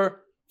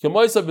cucumber, oh,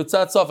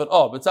 B'tzat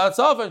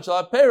Tzafin, shall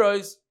have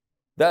peros.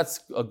 That's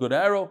a good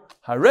arrow.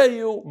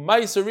 Hareyu,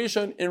 Meiser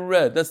Rishon in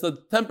red. That's the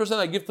 10%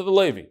 I give to the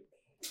Levi.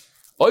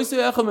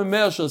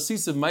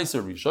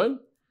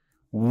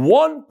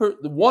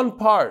 One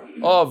part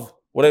of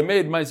what I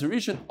made Meiser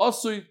Rishon,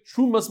 Asui,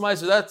 Trumas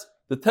Meiser, that's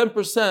the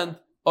 10%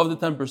 of the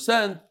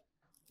 10%.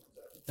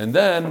 And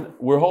then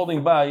we're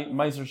holding by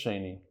Meiser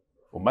Sheni.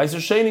 Or Meiser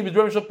Sheni,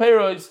 B'drom Shal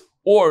Peros,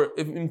 or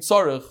if in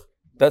Tzarech,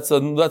 that's a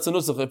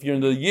nusach. If you're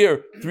in the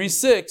year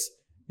 3-6,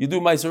 you do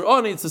Meiser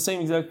Oni, it's the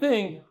same exact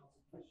thing.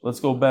 Let's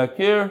go back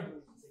here.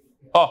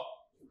 Oh,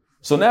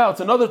 so now it's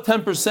another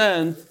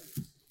 10%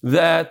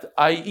 that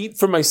I eat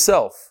for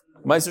myself.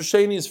 Meiser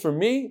Sheni is for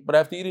me, but I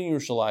have to eat in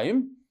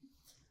Yerushalayim.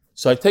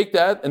 So I take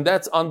that, and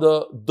that's on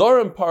the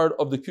Darim part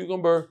of the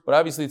cucumber, but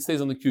obviously it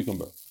stays on the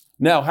cucumber.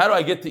 Now, how do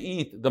I get to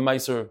eat the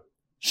Meiser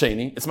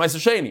Sheni? It's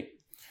Meiser Sheni.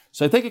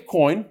 So I take a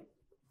coin.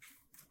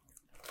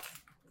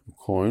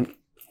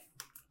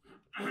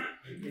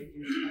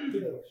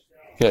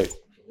 Okay.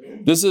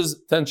 This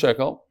is 10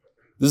 shekel.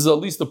 This is at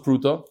least a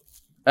pruta.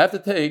 I have to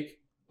take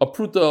a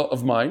pruta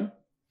of mine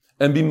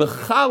and be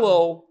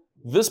mechalal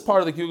this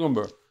part of the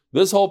cucumber.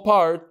 This whole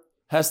part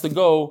has to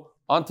go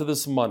onto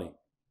this money.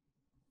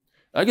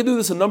 I can do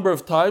this a number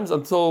of times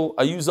until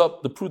I use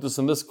up the prutas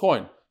in this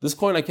coin. This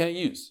coin I can't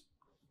use.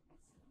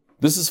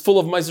 This is full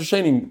of Meiser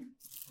Sheni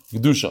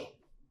Gedusha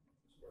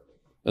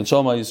and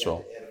Shalom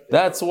Yisrael.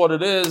 That's what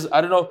it is. I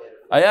don't know.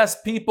 I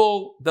ask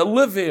people that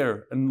live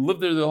here and live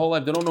there their whole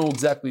life. They don't know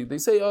exactly. They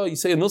say, oh, you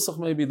say a nusach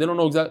maybe. They don't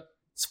know exactly.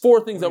 It's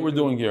 4 things that we're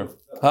doing here.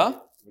 Huh?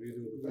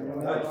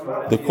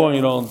 The coin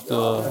you don't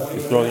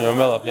throw in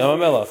Yamamelach.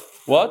 Yamamelach.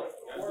 What?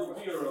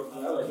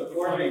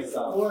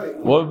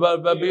 What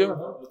about beer?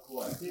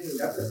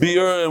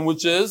 Beer, and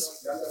which is?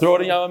 Throw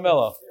it in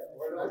Yamamelach.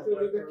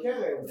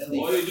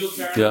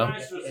 Yeah.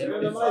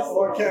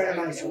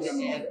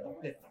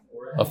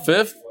 A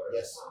fifth?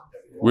 Yes.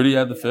 Where do you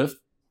have the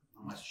fifth?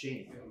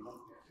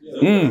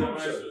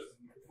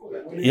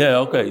 Yeah,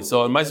 okay.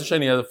 So on Meiser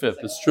Sheni you have a fifth.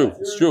 It's true.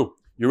 It's true.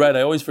 You're right.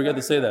 I always forget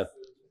to say that.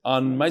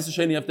 On Meiser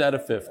Sheni you have to add a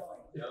fifth.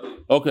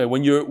 Okay,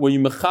 when you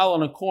mechal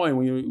on a coin,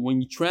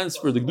 when you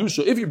transfer the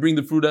Gdusha, if you bring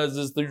the fruit as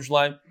is the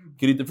Yerushalayim, you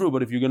can eat the fruit.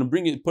 But if you're going to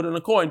bring it, put it in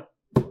a coin.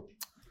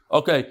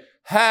 Okay,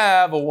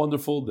 have a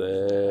wonderful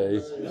day.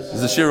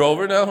 Is the shir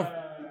over now?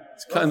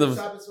 It's kind of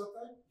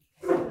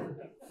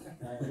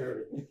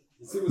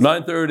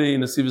 9:30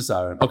 in the Sivas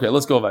Aaron. Okay,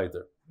 let's go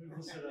weiter.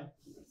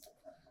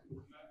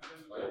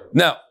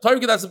 Now, Torah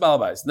Kedas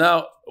Balabais.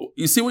 Now,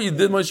 you see what you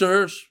did, Moshe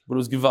Hirsch, but it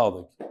was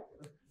Givaldik.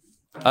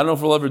 I don't know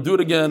if we'll ever do it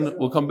again.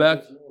 We'll come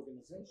back.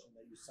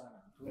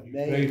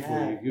 They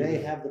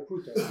have the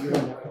pruta. You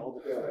don't have to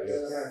hold the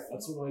pruta.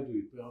 That's what I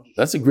do.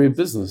 That's a great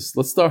business.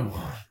 Let's start.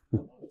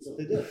 That's what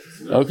they do.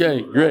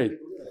 Okay, great.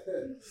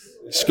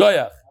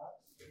 Shkoyach.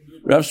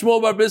 Rav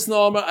Shmuel Bar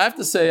Bisna, I have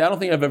to say, I don't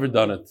think I've ever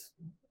done it.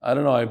 I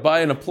don't know. I buy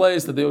in a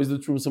place that they always do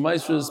Trumas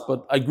Maestros,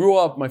 but I grew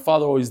up, my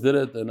father always did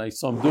it, and I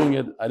saw him doing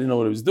it. I didn't know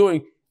what he was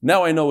doing.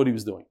 Now I know what he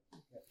was doing.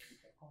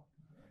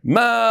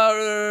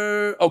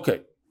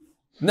 Okay.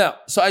 Now,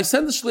 so I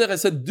sent the shliach, I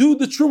said, do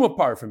the Truma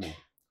part for me.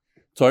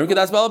 Torah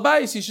Kedas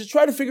Balabais, you should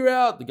try to figure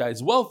out, the guy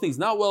is wealthy, he's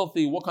not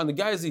wealthy, what kind of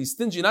guy is he,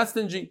 stingy, not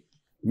stingy.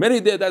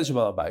 Many days that is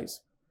Balabais.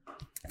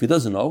 he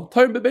doesn't know,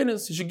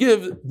 he should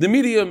give the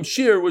medium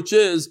shear, which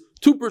is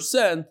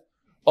 2%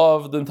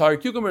 of the entire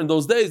cucumber. In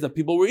those days that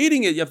people were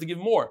eating it, you have to give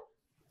more.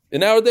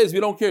 In nowadays, we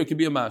don't care. It could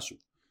be a mashu.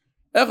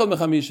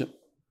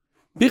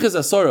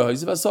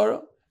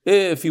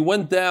 If he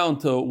went down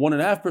to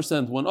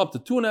 1.5%, went up to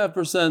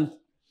 2.5%,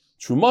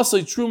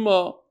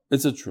 truma,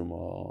 it's a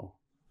truma.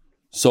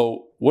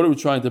 So what are we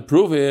trying to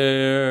prove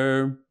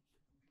here?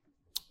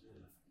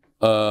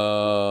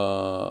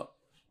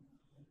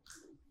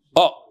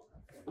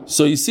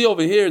 So you see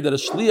over here that a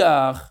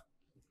shliach,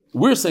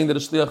 we're saying that a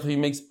shliach, if he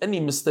makes any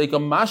mistake, a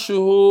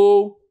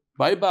mashuhu,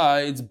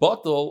 bye-bye, it's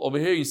bottle. Over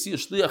here you see a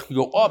shliach, he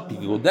go up, he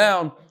can go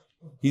down.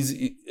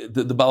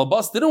 The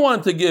balabas didn't want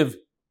him to give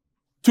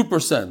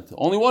 2%,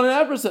 only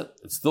 1.5%.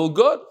 It's still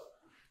good.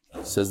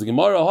 Says the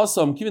Gemara,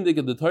 Hassam, Kivin they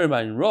get the Torah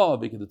by Ra,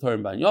 they get the Torah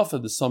by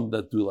Yafa. There's some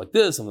that do like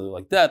this, some that do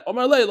like that.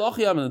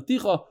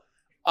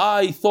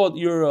 I thought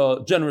you're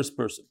a generous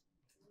person.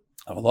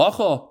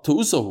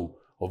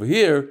 Over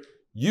here,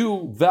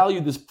 you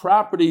value this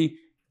property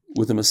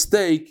with a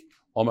mistake.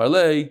 I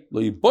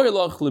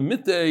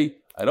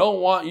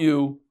don't want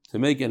you to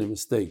make any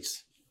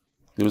mistakes.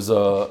 This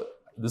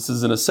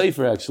is in a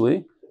sefer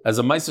actually, as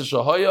a Maisa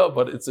Shahaya,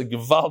 but it's a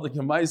Gevaldik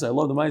Maisa. I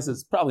love the Maisa.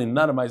 It's probably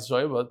not a Maisa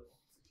Shahaya, but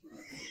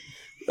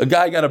a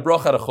guy got a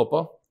bracha at a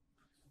chuppah.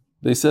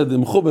 They said, the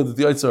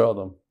Yotzer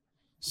Adam.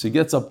 So he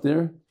gets up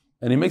there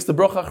and he makes the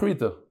bracha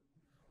achrita.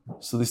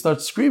 So they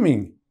start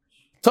screaming,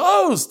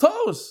 toast,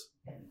 toast.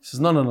 He says,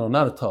 no,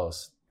 not a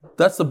toast.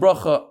 That's the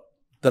bracha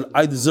that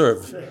I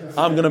deserve.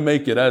 I'm going to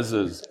make it as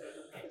is.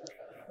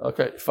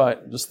 Okay,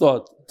 fine. Just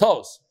thought,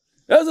 toast.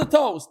 There's a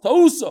toast,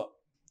 toaster.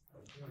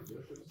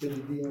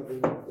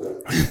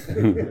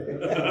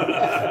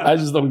 I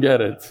just don't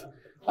get it.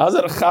 I was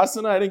at a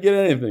chasana, I didn't get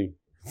anything.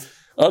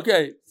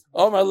 Okay,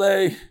 Omar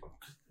Lei,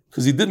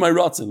 because he did my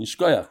ratzin,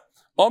 Yishkoyach.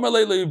 Omar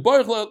Lei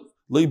leiboilach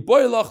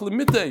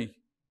lemitei.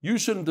 You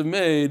shouldn't have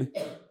made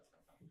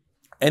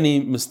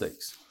any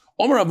mistakes.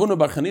 Omar Avuna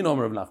Bar Chanina,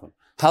 Omar Rav Nachman.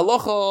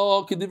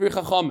 Halacha kedivri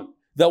chachamim.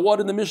 That what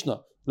in the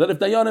Mishnah? That if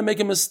Dayanim make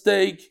a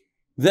mistake,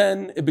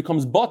 then it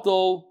becomes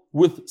bottle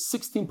with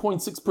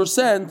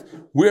 16.6%,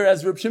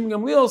 whereas Reb Shimon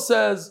Gamliel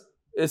says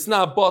it's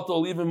not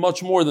bottle, even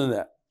much more than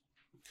that.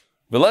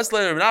 But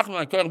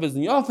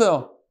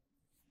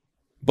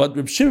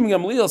Reb Shimon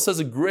Gamliel says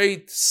a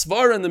great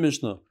svara in the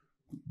Mishnah.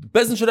 The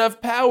Bezdin should have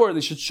power.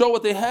 They should show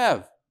what they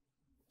have.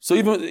 So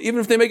even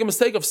if they make a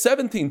mistake of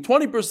 17,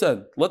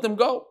 20%, let them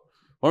go.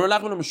 When Reb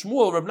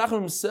Nachman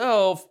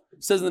himself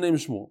says the name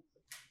Shmuel.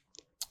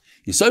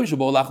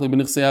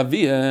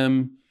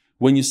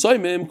 When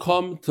Yisoimim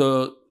come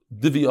to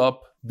divvy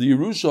up the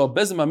Yerusha,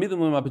 Bezim Amidim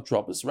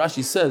Apitropos,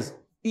 Rashi says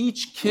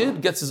each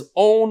kid gets his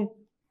own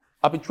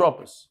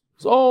apitropos,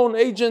 his own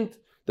agent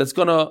that's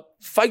going to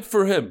fight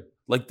for him.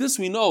 Like this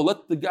we know,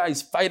 let the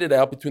guys fight it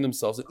out between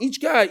themselves. And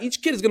each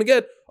kid is going to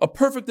get a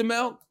perfect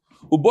amount.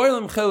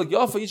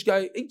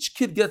 Each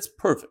kid gets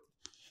perfect.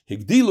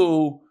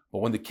 Higdilu, but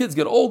when the kids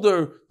get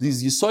older,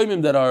 these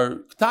Yisoimim that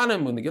are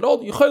Ktanim, when they get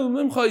older,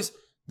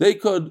 they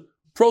could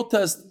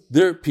protest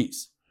their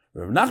peace.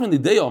 Rav Nachman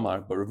Didei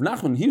Omar, but Rav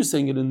Nachman, he was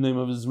saying it in the name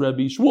of his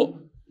Rebbe Shmuel.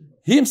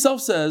 He himself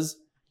says,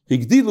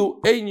 Higdilu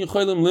ein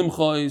yicholim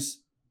limchais.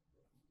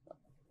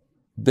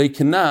 They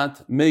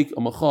cannot make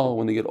a machal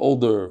when they get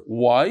older.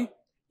 Why?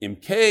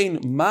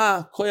 Imkein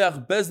ma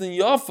koyach bezdin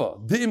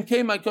yafa. The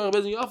imkein ma koyach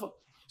bezdin yafa.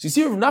 So you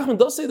see, Rav Nachman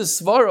does say the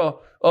svara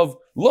of,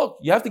 look,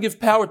 you have to give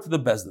power to the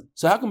bezdin.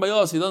 So how come by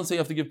us he doesn't say you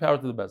have to give power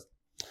to the bezdin?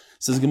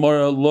 Says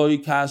Gemara, Loi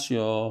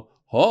Kashya.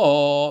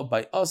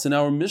 By us in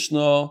our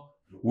Mishnah,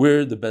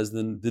 where the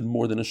Bezdin did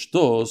more than a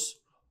shtos,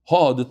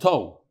 the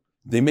toe.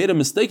 They made a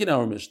mistake in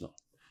our Mishnah.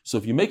 So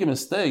if you make a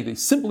mistake, they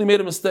simply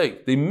made a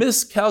mistake. They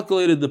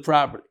miscalculated the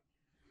property.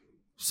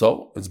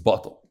 So it's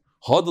bottle.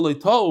 The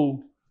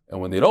toe,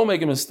 and when they don't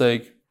make a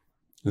mistake,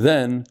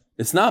 then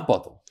it's not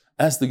bottle.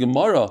 As the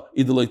Gemara,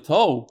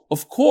 toe,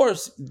 of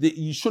course,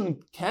 you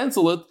shouldn't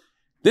cancel it.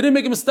 They didn't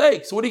make a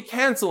mistake. So what are you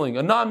canceling?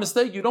 A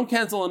non-mistake? You don't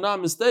cancel a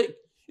non-mistake.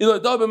 The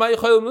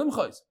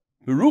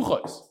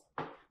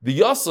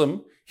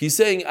Yasam, he's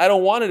saying, I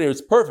don't want it here,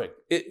 it's perfect.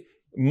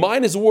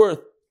 Mine is worth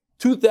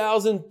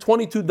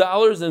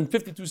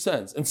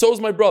 $2,022.52. And so is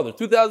my brother,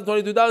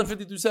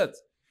 $2,022.52.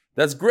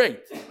 That's great.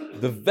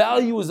 The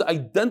value is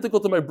identical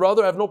to my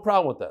brother, I have no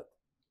problem with that.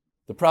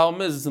 The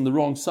problem is, it's in the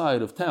wrong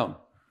side of town.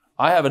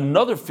 I have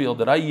another field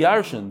that I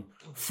yarshin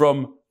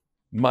from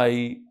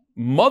my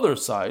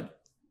mother's side,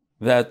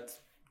 that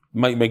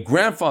my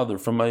grandfather,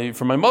 from my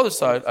mother's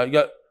side, I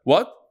got,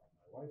 what?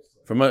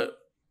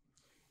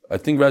 I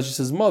think Rashi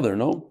says mother,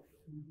 no?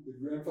 The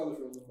grandfather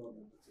from the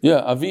mother.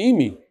 Yeah,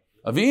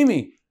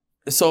 Aviimi.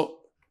 So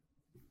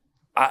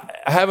I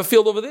have a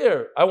field over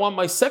there. I want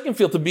my second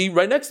field to be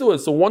right next to it.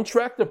 So one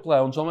tractor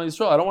plow in Shalom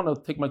Yisrael. I don't want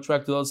to take my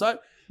tractor to the other side.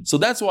 So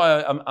that's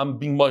why I'm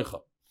being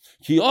moicha.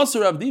 He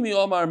also Ravdimi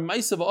Omar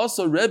Maisav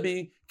also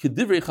Rebbe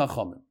Kedivrei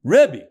Chachamim.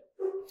 Rebbe,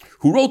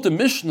 who wrote the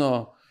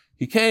Mishnah,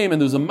 he came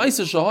and there was a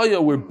Maisa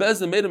Shahaya where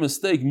Bezdin made a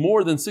mistake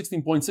more than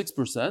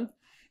 16.6%.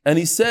 And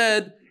he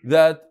said,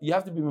 that you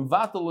have to be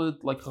mevatel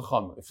it like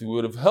Chacham. If he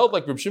would have held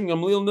like Reb Shimon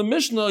Gamliel in the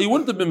Mishnah, he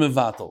wouldn't have been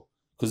mevatel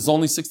because it's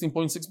only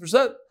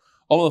 16.6%.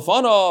 All the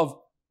fun of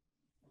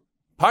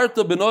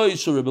Parta Benoy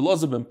Shur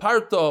Belazar ben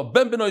Parta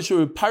Ben Benoy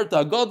Shur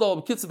Parta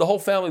Agadol. Kids of the whole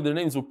family, their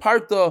names were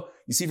Parta.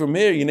 You see from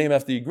here, you name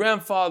after your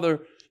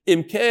grandfather.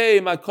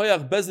 Imkei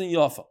Makoyach Bezin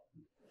Yafa.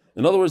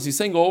 In other words, he's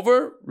saying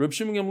over Reb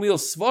Shimon Gamliel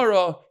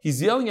Svara.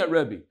 He's yelling at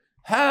Rebbe.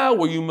 How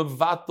were you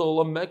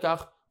mevatel a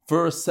mekach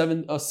for a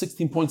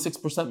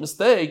 16.6%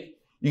 mistake?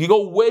 You can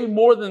go way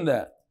more than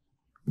that.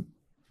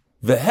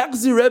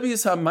 Vehechzi Rebbe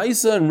is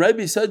hamaisa, and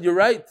Rebbe said, "You're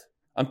right.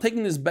 I'm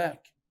taking this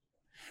back."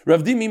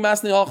 Rav Dimi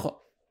Masni Hacha.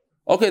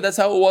 Okay, that's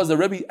how it was. The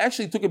Rebbe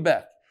actually took it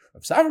back.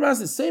 Rav Safra Masni,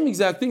 the same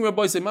exact thing.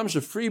 Rabbi say, "Mamish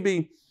a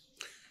freebie."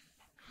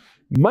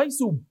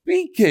 Maisu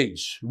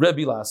Bikesh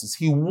Rebbe Lasses.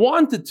 He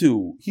wanted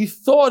to. He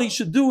thought he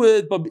should do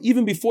it, but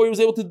even before he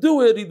was able to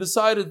do it, he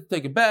decided to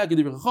take it back. The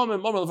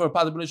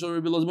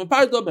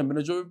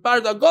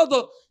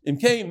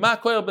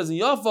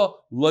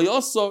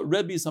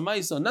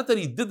Not that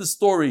he did the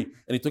story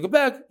and he took it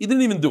back, he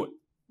didn't even do it.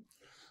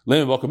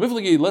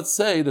 Let's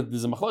say that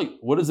there's a machlok.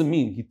 What does it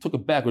mean? He took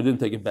it back or didn't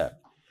take it back?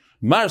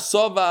 Mar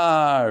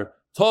Sovar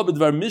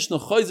Tobedvar Mishnah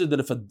Chayzer, that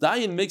if a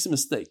dayan makes a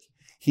mistake,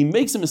 he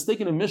makes a mistake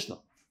in a Mishnah,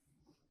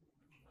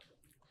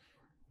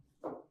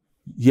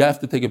 you have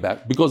to take it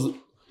back. Because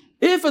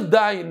if a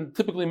dayan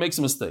typically makes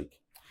a mistake,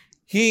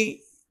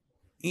 he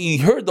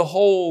heard the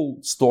whole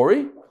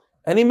story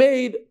and he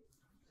made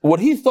what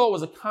he thought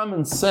was a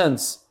common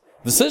sense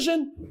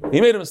decision.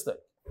 He made a mistake.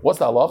 What's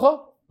the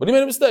halacha? But he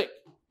made a mistake.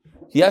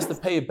 He has to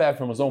pay it back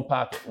from his own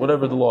pocket,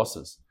 whatever the loss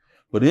is.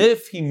 But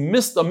if he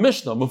missed a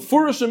Mishnah,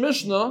 Mefurish a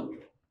Mishnah,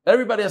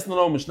 everybody has to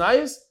know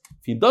Mishnayos.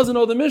 If he doesn't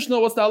know the Mishnah,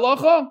 what's the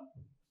halacha?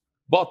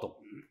 Bottom.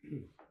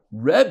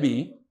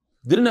 Rebbe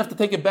didn't have to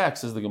take it back,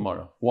 says the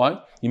Gemara.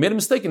 Why? He made a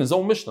mistake in his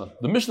own Mishnah.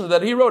 The Mishnah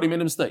that he wrote, he made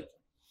a mistake.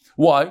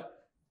 Why?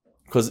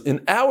 Because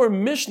in our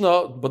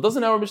Mishnah, but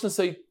doesn't our Mishnah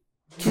say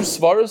 2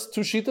 svaras, 2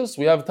 shitas?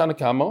 We have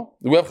Tanakama,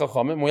 we have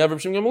Chachamim, we have Reb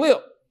Shimon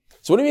Gamliel.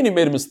 So what do you mean he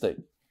made a mistake?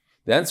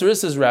 The answer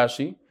is, says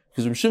Rashi,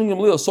 because Reb Shimon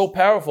Gamliel is so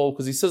powerful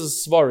because he says a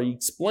svara, he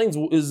explains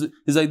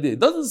his idea. It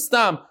doesn't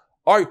stop.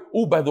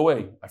 Oh, by the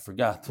way, I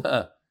forgot.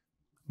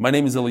 My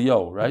name is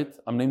Eliyahu, right?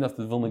 I'm named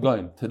after the Vilna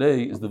Gaon.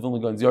 Today is the Vilna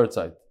Gaon's yard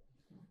site.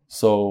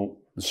 So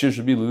the shir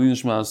should be Lili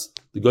Nishmas,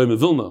 the Gaon of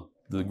Vilna,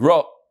 the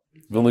Gra,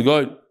 Vilna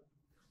Gaon.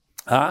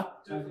 Huh?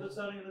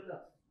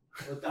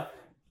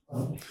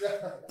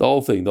 The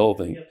whole thing.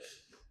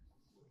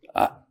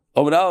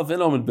 Omen Aleph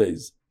and Omen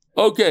Beis.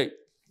 Okay.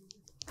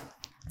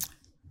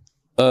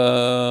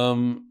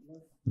 I'll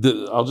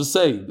just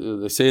say,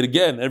 they say it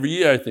again every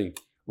year, I think.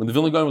 When the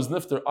Vilna Gaon was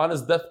nifter, on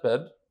his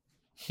deathbed,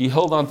 he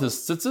held on to his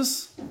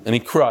tzitzis and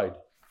he cried.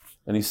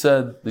 And he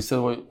said,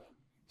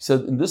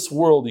 in this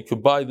world you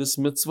could buy this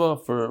mitzvah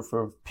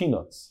for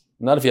peanuts.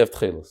 Not if you have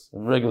tchelis,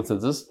 regular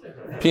tzitzis,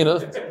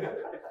 peanuts,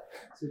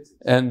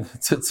 and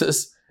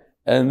tzitzis.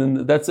 And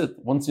then that's it.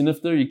 Once you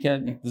nifter, you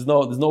can't, there's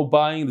no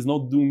buying, there's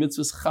no doing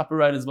mitzvahs,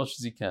 chaperite as much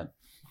as you can.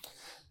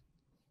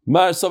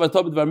 Mar Sovar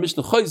Tobed Var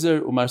Mishnah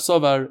Chayzer, Umar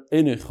Sovar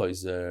Einei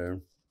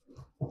Chayzer.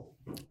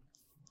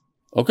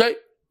 Okay?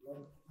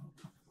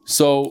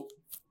 So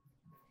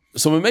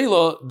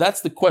Memela,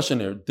 that's the question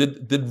here.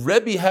 Did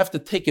Rebbe have to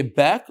take it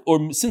back?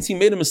 Or since he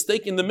made a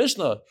mistake in the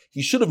Mishnah,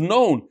 he should have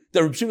known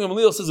that Reb Shimon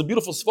Gamliel says a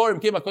beautiful svarim,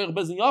 came HaKoyach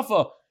Bezdin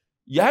Yafa.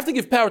 You have to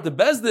give power to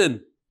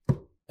Bezdin.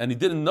 And he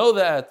didn't know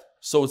that.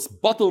 So it's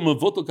batal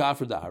mevutal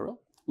kafir da'ara.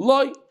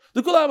 Loi.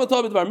 The Kulam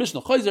Atobit Var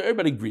Mishnah Chayzer,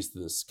 everybody agrees to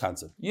this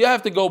concept. You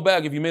have to go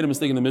back if you made a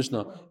mistake in the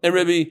Mishnah. And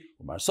Rebbe,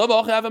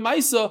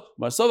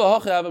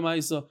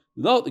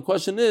 no, the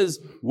question is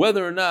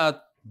whether or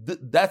not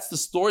that's the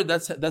story,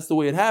 that's the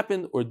way it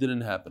happened, or it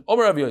didn't happen.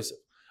 Omer Rav Yosef.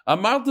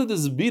 Amarta de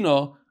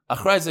Zbina,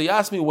 Achrayza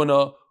asked me, when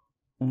a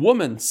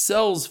woman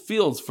sells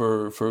fields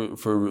for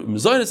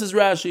Mizonis, says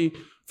Rashi,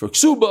 for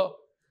Ksuba,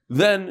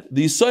 then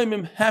the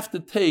Yisayimim have to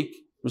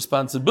take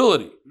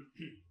responsibility.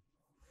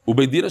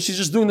 She's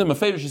just doing them a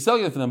favor, she's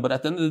selling it for them, but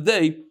at the end of the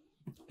day,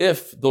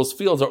 if those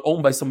fields are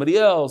owned by somebody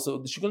else,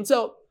 so she couldn't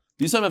sell,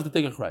 the Yisayim have to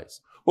take a chrayis.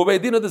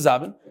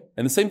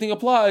 And the same thing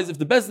applies if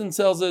the Bezdin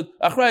sells it,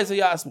 achrayis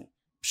yasmi.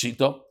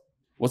 Pshita.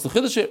 What's the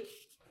chiddush here?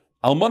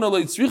 Almana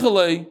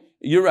leitzrichalei,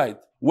 you're right.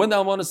 When the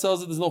Almana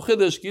sells it, there's no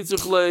chiddush,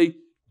 kitzrichalei,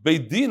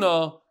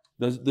 Beidina,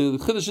 the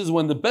chiddush is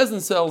when the Bezdin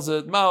sells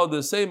it, Mao,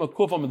 the same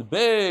akufam in the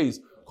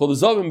base, called the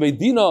Zavim,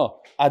 Beidina,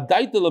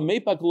 adaita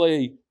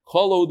lemeipaklei,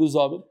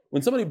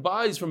 when somebody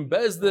buys from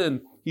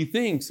Bezdin, he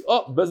thinks,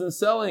 Bezdin's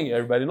selling,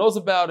 everybody knows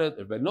about it.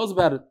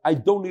 I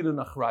don't need an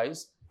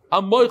achrayis.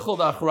 I'm moichel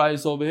the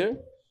achrayis over here.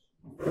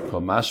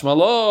 Kamash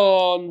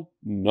malon.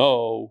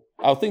 No.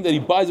 I'll think that he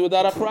buys it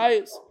without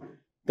achrayis.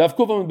 Daf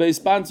Kufam Bay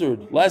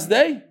sponsored. Last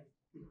day?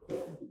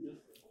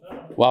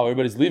 Wow,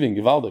 everybody's leaving.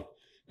 Givaldik.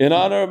 In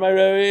honor of my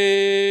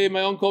Rebbe,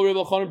 my uncle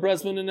Rebbe Elchanan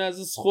Pressman, and as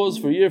a schuz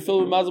for a year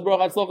filled with Mazel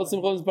Baruch Hatzlach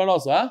Simcha and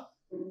Parnasa, huh?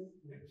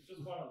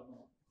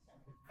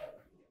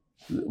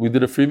 We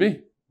did a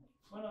freebie?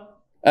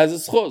 As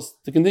a schos,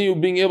 to continue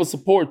being able to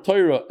support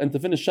Torah and to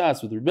finish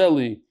Shas with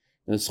Rebelli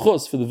and a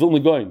schos for the Vilna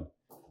Gaon.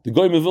 the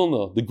Goy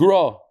Mevilna, the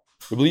Gra,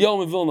 Rabbi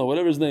Eliyahu Mevilna,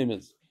 whatever his name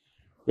is.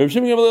 Rabbi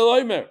Shimon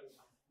Gamliel Omer.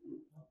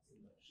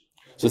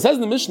 So it says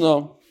in the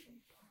Mishnah,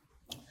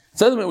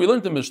 we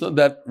learned in the Mishnah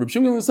that Rabbi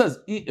Shimon Gamliel says,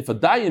 if a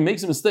dayan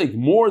makes a mistake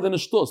more than a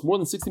shtos, more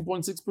than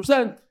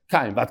 16.6%,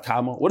 kaim, vat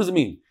kama. What does it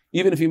mean?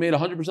 Even if he made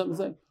 100%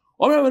 mistake?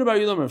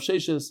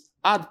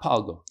 Ad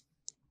palga.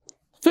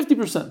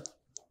 50%.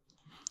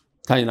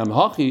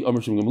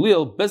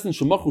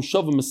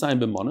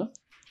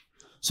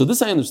 So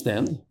this I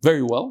understand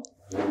very well.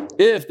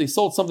 If they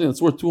sold something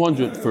that's worth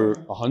 200 for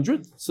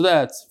 100, so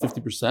that's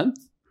 50%.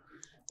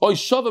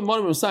 This I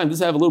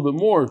have a little bit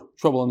more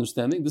trouble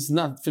understanding. This is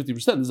not 50%,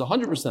 this is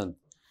 100%.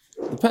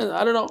 Depends,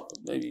 I don't know.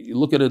 Maybe you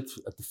look at it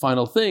at the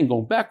final thing,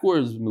 going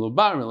backwards.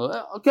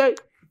 Okay.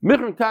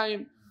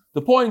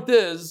 The point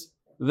is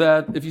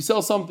that if you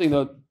sell something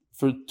that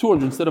for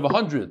 200 instead of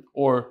 100,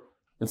 or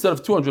instead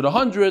of 200,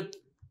 100,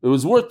 it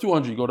was worth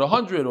 200, you go to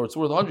 100, or it's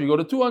worth 100, you go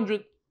to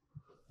 200,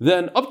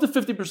 then up to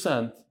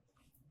 50%,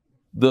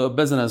 the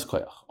Bezin has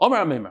koyach.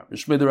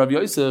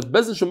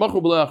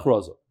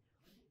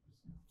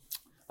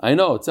 I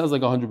know, it sounds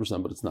like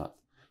 100%, but it's not.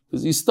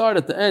 Because you start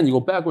at the end, you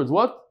go backwards,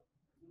 what?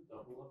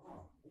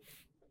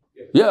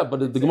 Yeah,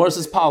 but the Gemara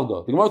says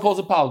palga. The Gemara calls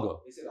it palga.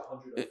 They said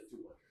 100 of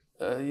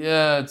the 200.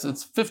 Yeah,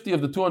 it's 50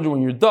 of the 200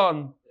 when you're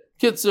done.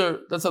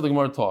 Kitzer, that's how the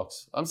Gemara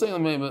talks. I'm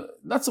saying maybe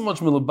not so much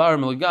milabar,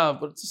 milagav,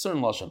 but it's a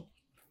certain lashon.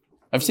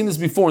 I've seen this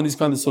before in these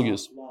kind of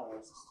sugyas.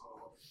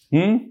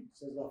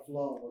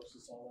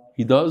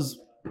 He does?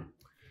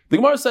 The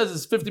Gemara says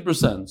it's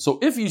 50%. So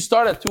if you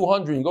start at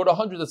 200 and go to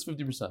 100, that's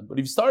 50%. But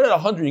if you start at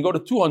 100 and you go to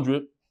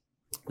 200,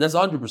 that's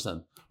 100%.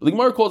 But the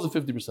Gemara calls it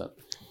 50%.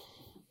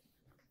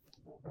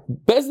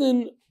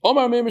 Bezdin,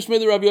 Omar Meir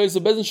Shmei Rabbi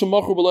Yosef, Bezdin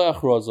Shemachru B'lo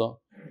Achraza.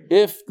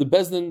 If the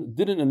Bezdin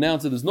didn't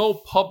announce it, there's no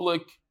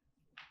public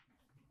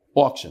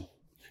auction.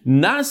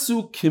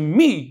 Nasu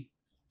Kimi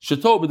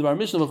Shato B'Dvar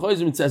Mishnah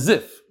V'Choizim. It's as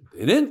if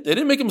they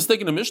didn't make a mistake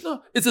in the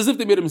Mishnah. It's as if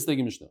they made a mistake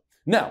in Mishnah.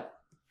 Now,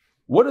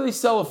 what did they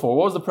sell it for?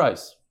 What was the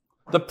price?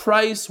 The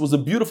price was a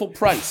beautiful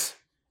price.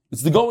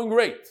 It's the going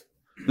rate.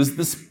 This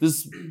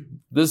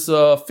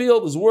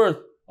field is worth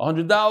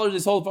 $100. They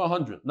sold it for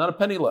 $100, not a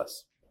penny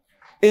less.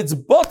 It's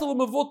batal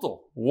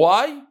mevutal.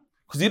 Why?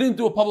 Because you didn't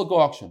do a public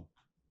auction.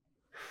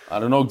 I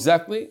don't know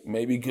exactly.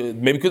 Maybe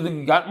could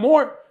have got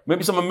more.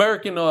 Maybe some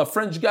American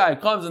French guy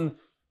comes and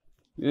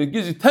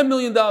gives you $10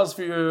 million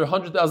for your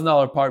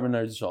 $100,000 apartment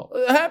in Eretz Yisrael.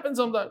 It happens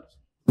sometimes.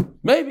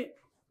 Maybe.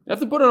 You have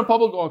to put it on a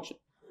public auction.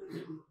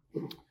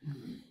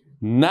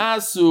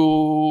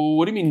 Nasu.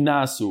 What do you mean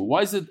Nasu?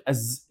 Why is it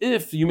as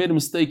if you made a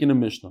mistake in a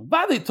Mishnah?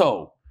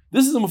 Vadito.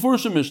 This is a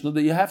Mefurish Mishnah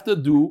that you have to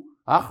do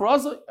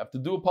Achraza. You have to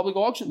do a public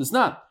auction. It's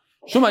not.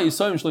 If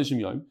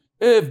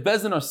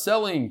Bezdin are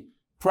selling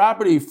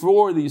property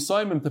for the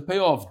Yisayim to pay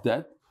off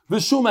debt,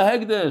 V'shuma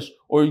Hegdesh,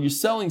 or you're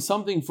selling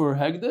something for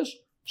Hegdesh,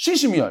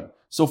 Shishim Yom.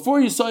 So for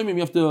Yisayim,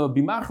 you have to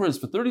be machris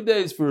for 30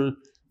 days for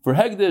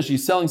Hegdesh. You're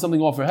selling something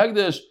off for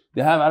Hegdesh.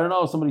 They have, I don't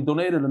know, somebody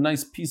donated a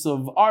nice piece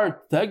of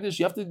art to Hegdesh.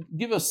 You have to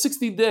give a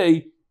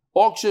 60-day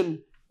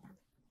auction.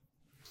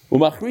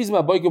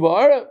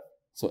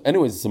 So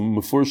anyways, it's a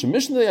Mefurish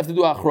Mishnah that you have to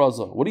do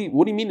Achraza. What do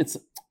you mean it's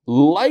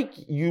like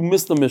you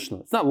missed the Mishnah?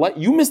 It's not like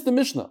you missed the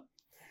Mishnah.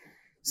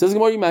 Says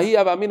maybe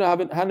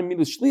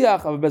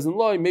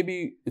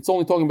it's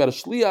only talking about a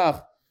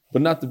shliach,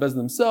 but not the Bezdin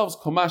themselves.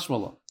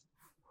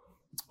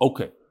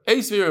 Okay.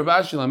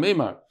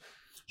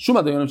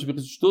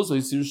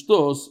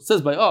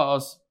 Says by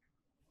us,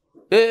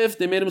 if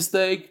they made a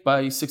mistake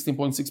by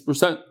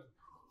 16.6%,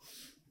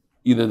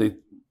 either they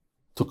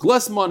took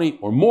less money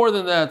or more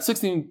than that,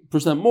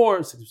 16% more,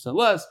 60%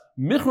 less,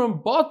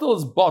 Michram batal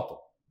is batal.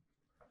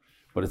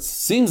 But it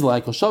seems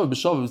like Hoshav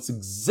B'Shav, it's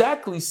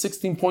exactly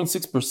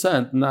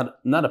 16.6%,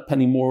 not a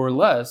penny more or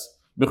less.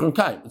 Michram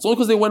Kaim. It's only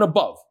because they went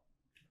above.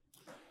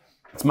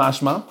 It's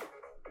mashma.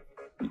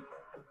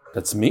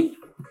 That's me.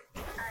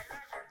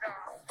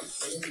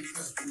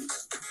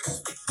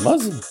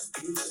 Mazin.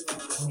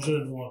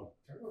 101.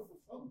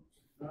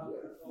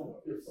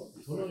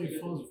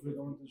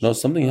 No,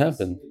 something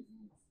happened.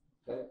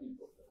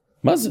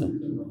 Mazin.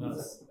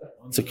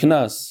 It's a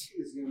knas.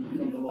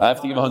 I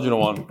have to give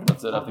 101.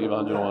 That's it. I have to give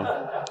 101.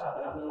 Wow.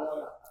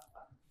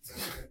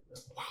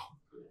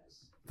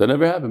 That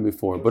never happened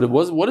before. But it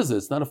was. What is it?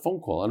 It's not a phone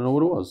call. I don't know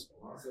what it was.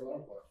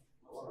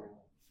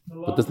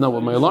 But that's not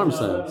what my alarm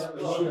sounds.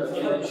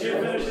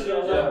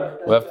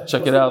 We'll have to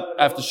check it out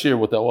after shir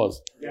what that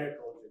was.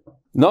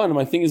 No,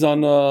 my thing is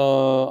on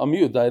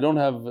mute. I don't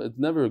have. It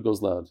never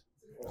goes loud.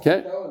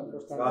 Okay.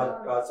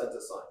 God sent a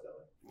sign.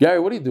 Gary,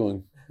 what are you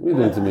doing? What are you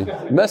doing to me?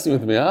 You're messing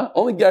with me, huh?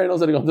 Only Gary knows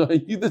how to go.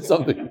 You did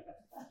something.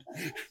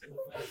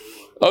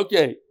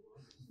 Okay.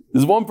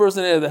 There's one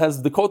person here that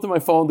has the code to my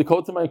phone, the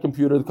code to my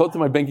computer, the code to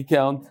my bank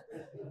account,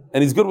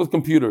 and he's good with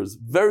computers.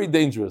 Very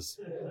dangerous.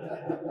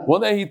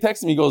 One day he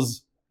texts me, he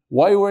goes,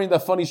 "Why are you wearing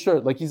that funny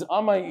shirt?" Like he's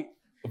on my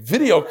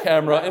video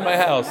camera in my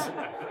house.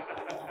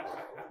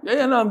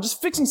 Yeah, no, I'm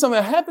just fixing something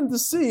I happened to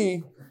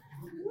see.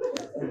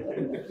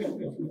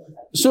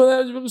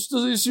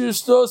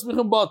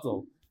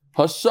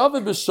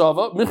 Hashava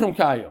b'shava michrim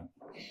kayam.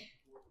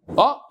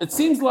 Oh, it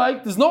seems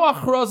like there's no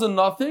achraza,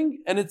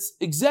 nothing, and it's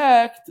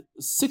exact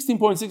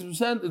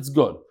 16.6%. It's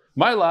good.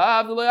 My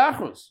la'av the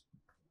achros.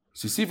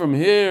 So you see from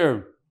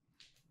here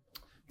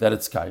that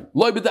it's kayam.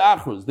 Loy b'da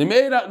achros. They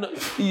made out.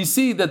 You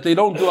see that they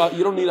don't do.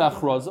 You don't need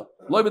achraza.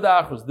 Loy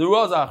b'da achros. There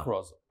was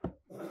achraza.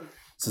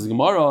 Says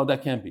Gemara,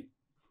 that can't be.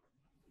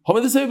 How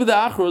about the same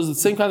b'da achros? The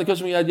same kind of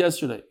question we had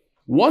yesterday.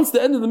 Once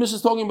the end of the Mishnah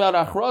is talking about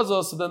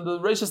achraza, so then the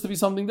reisha has to be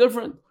something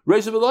different.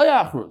 Reisha b'loy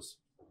achros.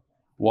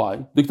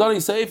 Why? Diktani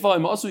seifa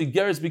im also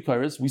igeres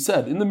bikaris. We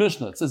said in the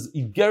Mishnah it says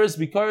igeres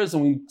bikaris,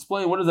 and we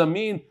explain what does that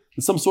mean.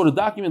 It's some sort of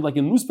document like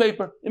in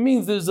newspaper. It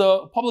means there's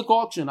a public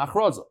auction,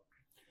 achraza.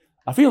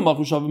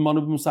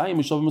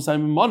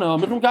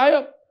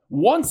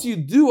 Once you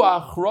do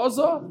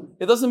achraza,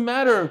 it doesn't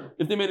matter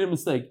if they made a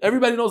mistake.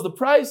 Everybody knows the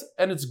price,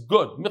 and it's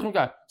good.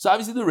 So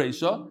obviously the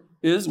reisha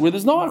is where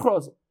there's no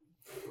achraza.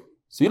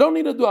 So you don't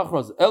need to do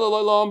achraza.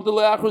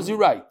 You're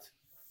right.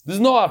 There's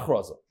no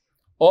achraza.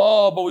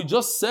 Oh, but we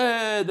just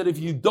said that if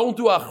you don't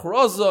do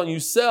achraza and you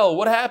sell,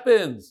 what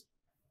happens?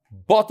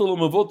 Batal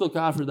u'mevutal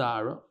kafir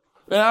da'ara.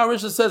 And our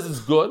Mishnah says it's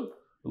good.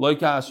 Like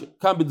there's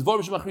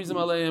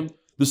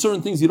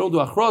certain things you don't do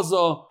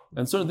achraza,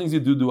 and certain things you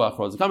do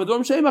achraza.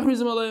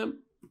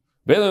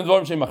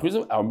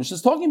 Our Mishnah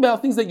is talking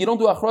about things that you don't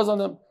do achraza on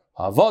them.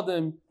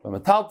 Havadim,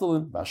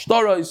 metaltalin,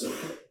 bashtarais,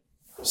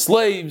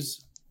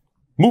 slaves,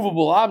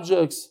 movable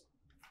objects,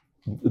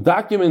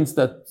 documents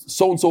that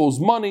so-and-so owes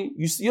money.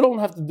 You don't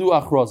have to do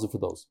achraza for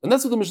those. And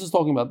that's what the Mishnah is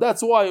talking about.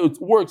 That's why it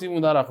works even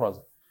without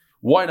achraza.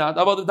 Why not?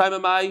 About the time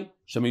of Mai,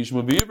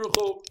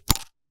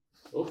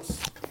 oops.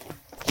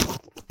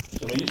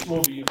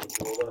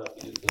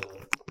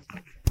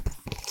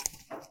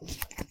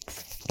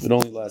 It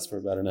only lasts for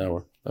about an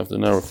hour. After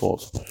an hour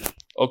falls.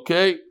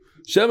 Okay.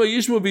 Shema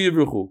Yishmu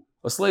b'yivruchu.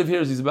 A slave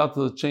here, he's about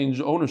to change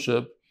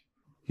ownership.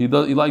 He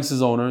likes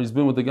his owner. He's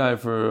been with the guy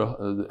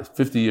for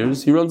 50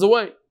 years. He runs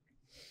away.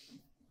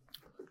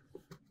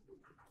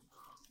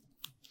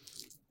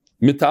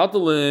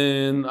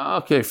 Mitaltalin.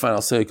 Okay, fine.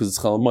 I'll say it because it's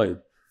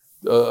chalamayid.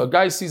 A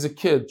guy sees a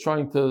kid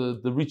trying to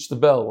reach the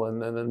bell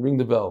and ring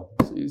the bell.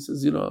 So he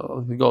says, he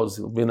goes,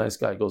 he'll be a nice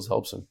guy. He goes,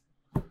 helps him.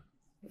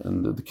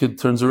 And the kid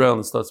turns around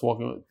and starts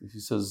walking. He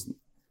says,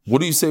 what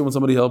do you say when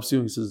somebody helps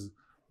you? He says,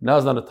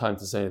 now's not a time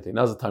to say anything.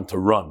 Now's the time to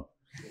run.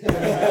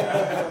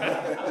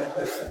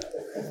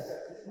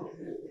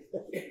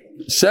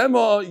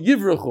 Shema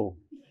yivrechu.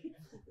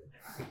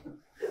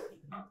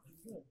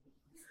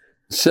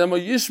 Shema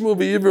yishmu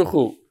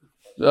v'yivrechu.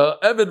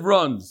 Eved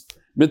runs.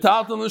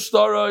 Metalton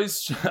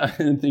l'shtarois. I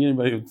didn't think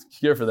anybody would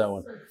care for that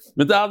one.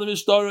 Metalton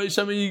l'shtarois.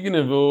 Shema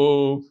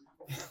yignevu.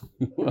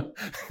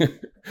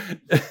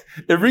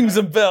 It rings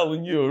a bell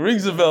in you. It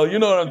rings a bell. You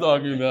know what I'm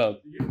talking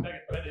about. You have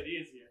bad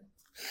ideas here.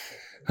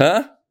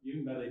 Huh? You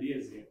have bad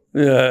ideas here.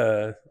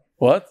 Yeah.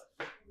 What?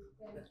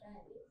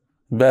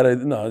 Bad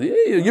idea. No,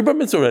 you're bar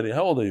mitzvah already.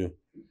 How old are you?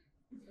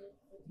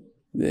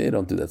 Yeah, you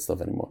don't do that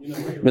stuff anymore.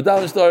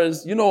 Metalton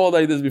l'shtarois. You know all the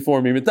ideas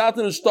before me.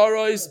 Metalton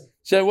l'shtarois.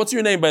 What's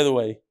your name, by the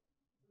way?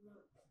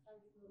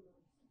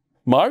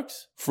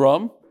 Marks?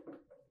 From?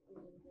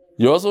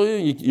 You're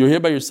here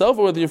by yourself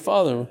or with your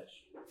father?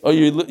 Oh,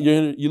 you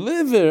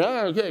live here.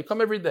 Ah, okay,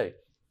 come every day.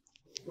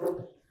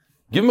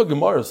 Give him a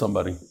Gemara or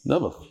somebody.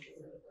 Never.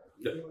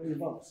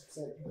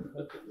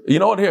 You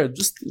know what? Here,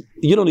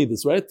 you don't need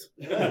this, right?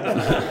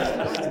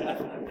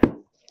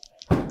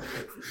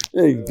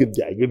 Hey, good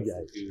guy.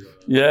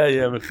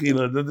 Yeah,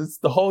 Mechila. It's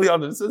the holy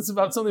honor. It's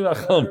about something about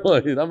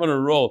Chalamoid. I'm on a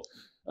roll.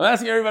 I'm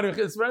asking everybody.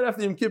 It's right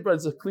after Yom Kippur.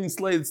 It's a clean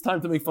slate. It's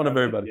time to make fun of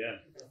everybody. Yeah.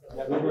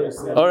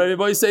 All right,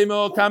 everybody say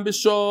Mo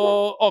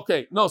Kambisho.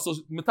 Okay, no. So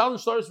Metalton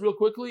Shtarois, real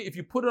quickly. If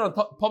you put it on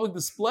public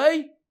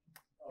display,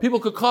 people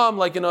could come.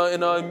 Like in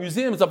a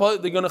museum, they're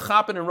going to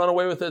chop it and run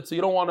away with it. So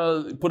you don't want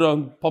to put it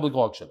on public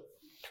auction.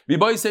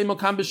 Everybody say Mo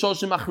Kambisho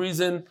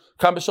Shemachrizin.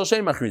 Kambisho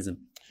Shemachrizin.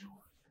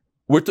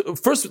 The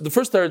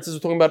first teretz is we're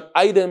talking about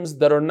items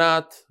that are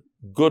not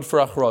good for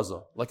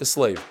achraza, like a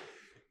slave.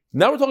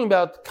 Now we're talking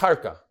about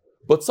karka.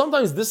 But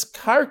sometimes this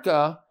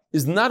karka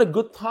is not a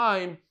good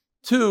time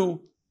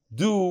to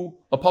do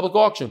a public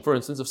auction. For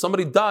instance, if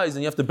somebody dies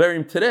and you have to bury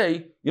him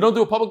today, you don't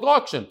do a public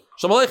auction.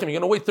 Shalom Aleichem, you're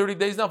going to wait 30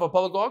 days now for a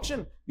public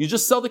auction? You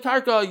just sell the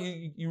karka,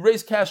 you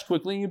raise cash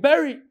quickly and you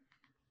bury.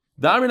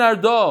 Darin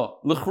Arda,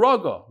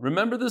 L'chraga.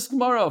 Remember this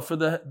Gemara for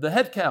the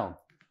head count.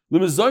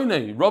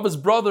 L'mezoynei, Rava's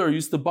brother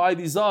used to buy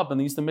these up and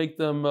he used to make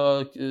them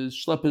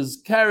schlep his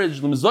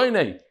carriage.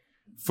 L'mezoynei.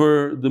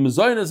 For the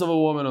mezaynas of a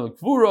woman or the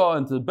kvura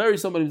and to bury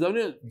somebody,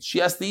 she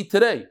has to eat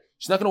today.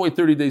 She's not going to wait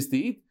 30 days to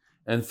eat.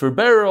 And for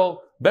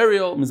burial, you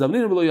don't do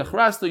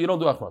achraz.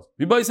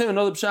 Everybody saying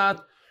another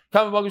pshat.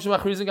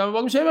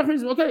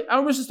 Okay,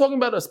 our mission is talking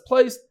about a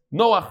place,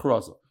 no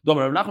achraz.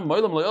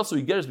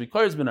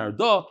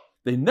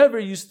 They never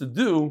used to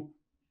do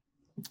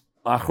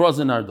achraz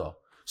in Arda.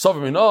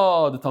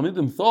 The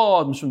Talmidim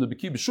thought,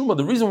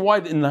 the reason why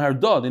in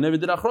Arda they never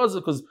did achraz is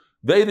because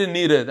they didn't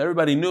need it.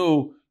 Everybody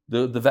knew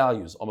the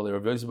values. I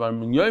heard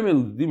from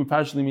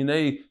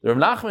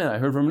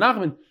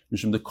Nachman,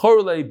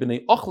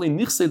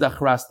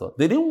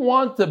 they didn't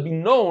want to be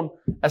known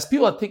as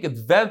people that take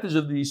advantage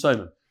of the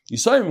Yisayim.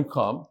 Yisayim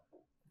come,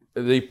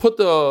 they put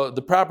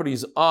the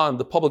properties on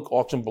the public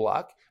auction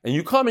block, and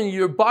you come and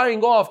you're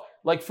buying off,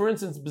 like for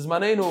instance,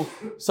 Bismanenu,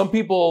 some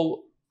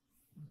people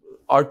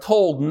are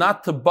told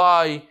not to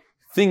buy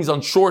things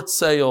on short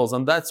sales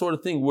and that sort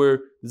of thing, where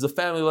there's a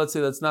family, let's say,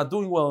 that's not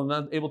doing well and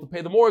not able to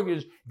pay the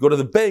mortgage, go to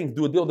the bank,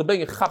 do a deal with the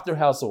bank, and chop their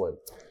house away.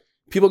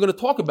 People are going to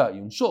talk about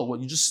you. And sure,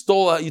 what you just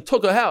stole, you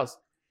took a house.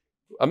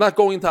 I'm not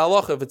going into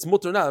halacha if it's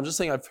mutter or not. I'm just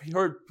saying I've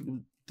heard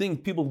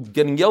people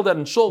getting yelled at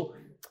in shul.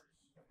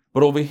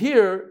 But over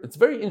here, it's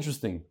very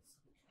interesting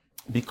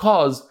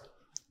because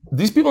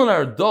these people in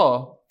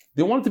Arda,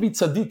 they want to be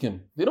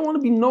tzaddikim. They don't want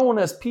to be known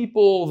as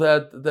people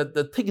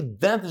that take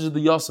advantage of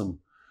the yasim.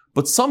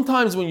 But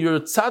sometimes when you're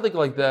a tzaddik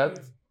like that,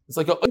 it's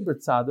like a oiber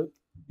tzaddik.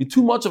 You're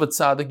too much of a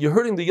tzaddik. You're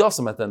hurting the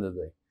yasim at the end of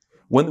the day.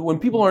 When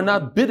people are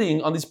not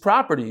bidding on these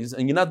properties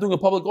and you're not doing a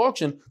public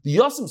auction, the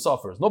yasim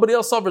suffers. Nobody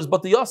else suffers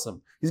but the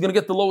yasim. He's going to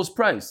get the lowest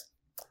price.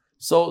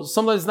 So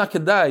sometimes it's not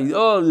kedai.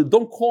 Oh,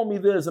 don't call me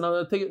this and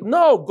I'll take it.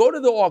 No, go to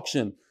the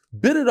auction.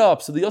 Bid it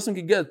up so the yasim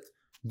can get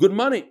good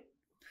money.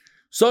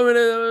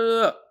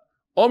 So,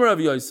 Omer Rav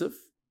Yosef.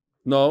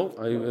 No.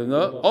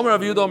 Omer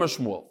Rav Yehuda, Omer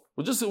Shmuel.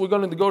 We're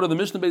going to go to the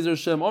Mishnah Bezer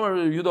Hashem. Omer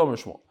Rav Yehuda, Omer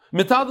Shmuel.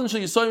 Mitaden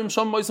sheyisoyim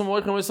sham moisam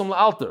moichem moisam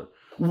la'alter.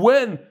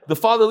 When the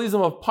father leaves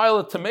them a pile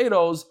of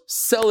tomatoes,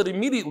 sell it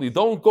immediately.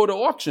 Don't go to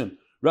auction.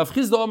 Rav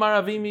Chizda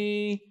Omer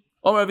Avimi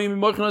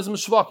moichem moisam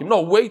shvakim.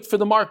 No, wait for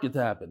the market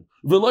to happen.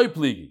 V'loy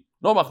pligi.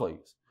 No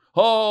machlokes.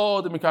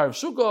 Ho the mikarev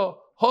shuka.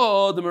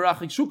 Ho the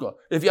merachik shuka.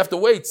 If you have to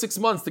wait 6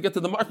 months to get to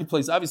the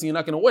marketplace, obviously you're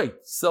not going to wait.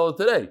 Sell it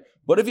today.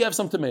 But if you have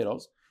some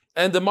tomatoes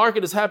and the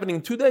market is happening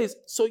in 2 days,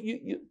 so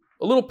you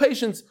a little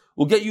patience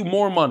will get you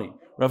more money.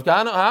 Rav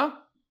Kahana, huh?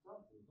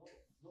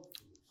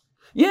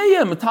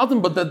 Yeah,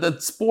 metalton, but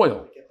that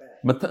spoil.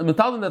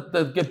 Metalton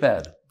that get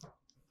bad.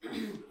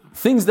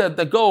 Things that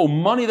go,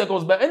 money that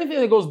goes bad, anything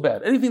that goes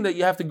bad, anything that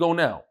you have to go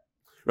now.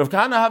 Rav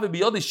Kahana have it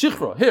biyodi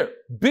shichra. Here,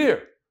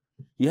 beer.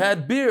 He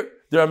had beer.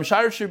 There are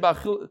mishayir shir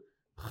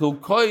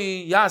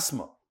b'chilkoi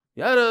yasma.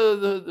 He had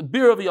the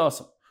beer of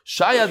yasma.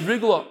 Shayad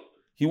rigla.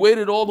 He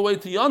waited all the way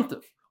to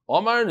Yontif.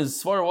 Omar and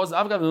his svara was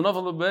Avgav enough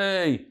of the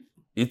bay.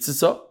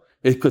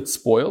 It could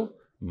spoil.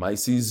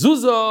 Maisi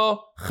Zuza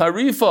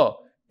Kharifa.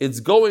 It's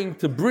going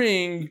to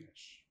bring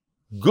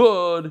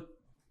good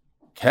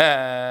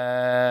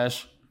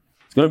cash.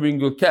 It's going to bring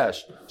good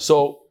cash.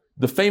 So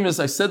the famous,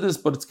 I said this,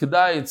 but it's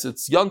Kedai,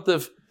 it's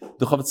Yontif.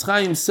 The Chavetz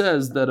Chaim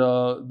says that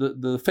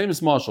the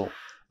famous marshal,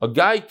 a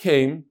guy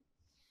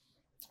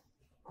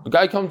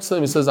comes to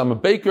him and says, I'm a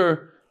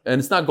baker and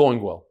it's not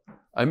going well.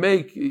 I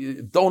make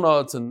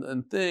donuts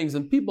and things,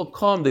 and people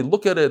come, they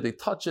look at it, they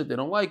touch it, they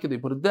don't like it, they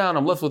put it down.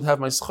 I'm left with half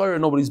my schar,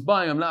 nobody's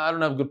buying. I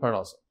don't have a good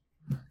parnasa.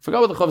 Forgot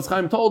what the Chavetz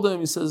Chaim told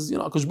him. He says,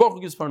 Kosh Baruch Hu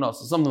gives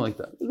parnasa, something like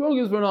that. Kosh Baruch Hu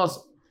gives parnasa.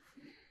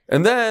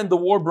 And then the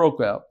war broke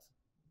out,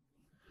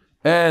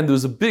 and there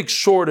was a big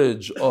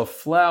shortage of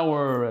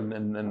flour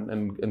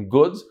and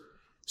goods.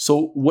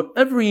 So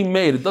whatever he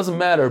made, it doesn't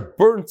matter,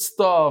 burnt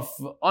stuff,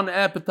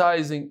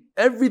 unappetizing,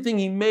 everything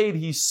he made,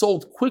 he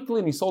sold quickly,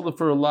 and he sold it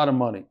for a lot of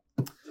money.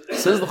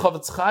 Says the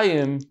Chavetz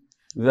Chaim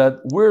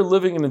that we're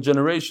living in a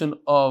generation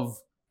of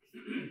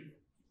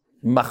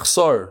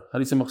machsor. How do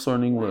you say machsor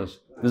in English?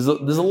 There's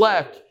a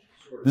lack.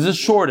 There's a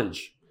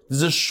shortage.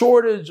 There's a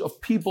shortage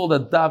of people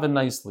that daven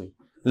nicely.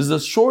 There's a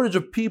shortage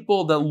of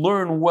people that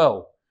learn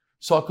well.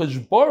 So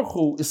HaKadosh Baruch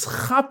Hu is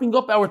chapping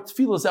up our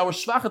tefillas, our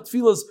shvacha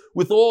tefillas,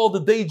 with all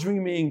the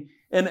daydreaming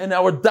and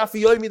our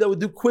dafi yomi that we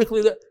do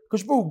quickly.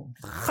 HaKadosh Baruch Hu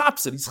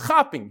chaps it. He's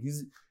chapping.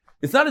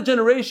 It's not a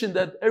generation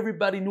that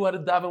everybody knew how to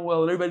daven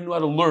well and everybody knew how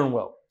to learn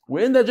well.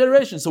 We're in that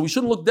generation, so we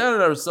shouldn't look down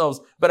at ourselves,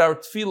 but our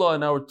tefillah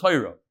and our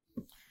Torah.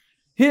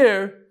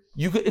 Here,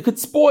 it could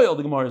spoil,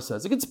 the Gemara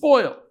says. It could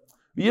spoil.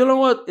 But you know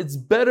what? It's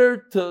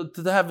better to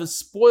have the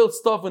spoiled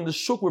stuff in the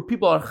shuk where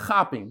people are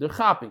chapping. They're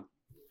chapping.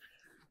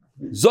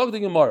 Zog the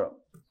Gemara.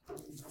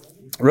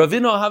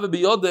 Ravina have a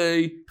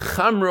biyodei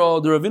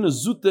chamra, the Ravina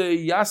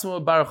zute yasma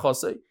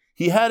barachase.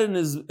 He had in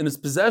his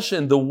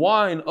possession the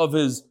wine of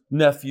his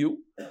nephew.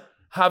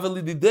 Have a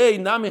lididei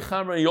nami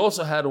chamra. He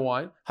also had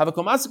wine. Have a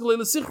komasikale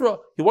l'sichra.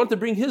 He wanted to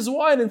bring his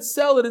wine and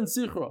sell it in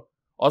sichra.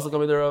 Also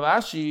coming to Rav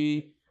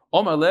Ashi.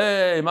 Omar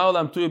le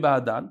ma'olam tuyi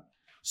ba'adan.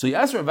 So he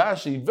asked Rav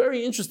Ashi,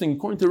 very interesting,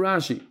 according to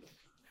Rashi.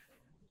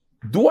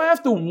 Do I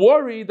have to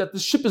worry that the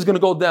ship is going to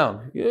go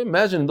down? You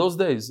imagine in those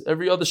days,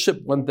 every other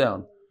ship went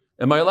down.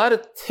 Am I allowed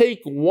to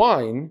take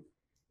wine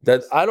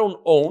that I don't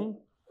own?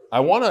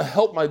 I want to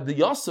help the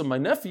Yassim, my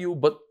nephew,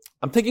 but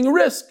I'm taking a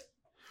risk.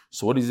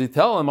 So what does he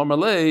tell him?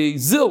 Amalei,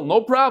 zil,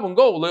 no problem,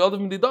 go.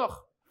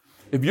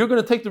 If you're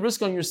going to take the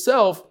risk on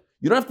yourself,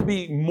 you don't have to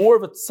be more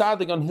of a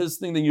tzaddik on his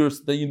thing than you're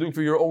doing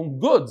for your own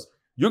goods.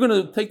 You're going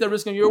to take that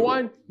risk on your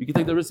wine. You can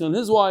take that risk on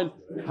his wine.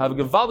 Have a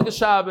Gevaldige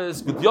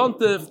Shabbos, Good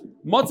Yontif,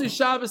 Motzi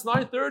Shabbos,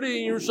 9:30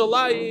 in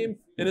Yerushalayim,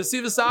 in a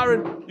Sivas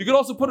Aaron. You can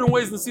also put it in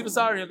ways in the Sivas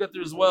Aaron. You'll get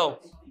there as well.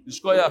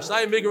 Yishkoyach.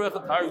 Shnayim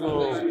Migarech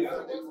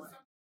Targum.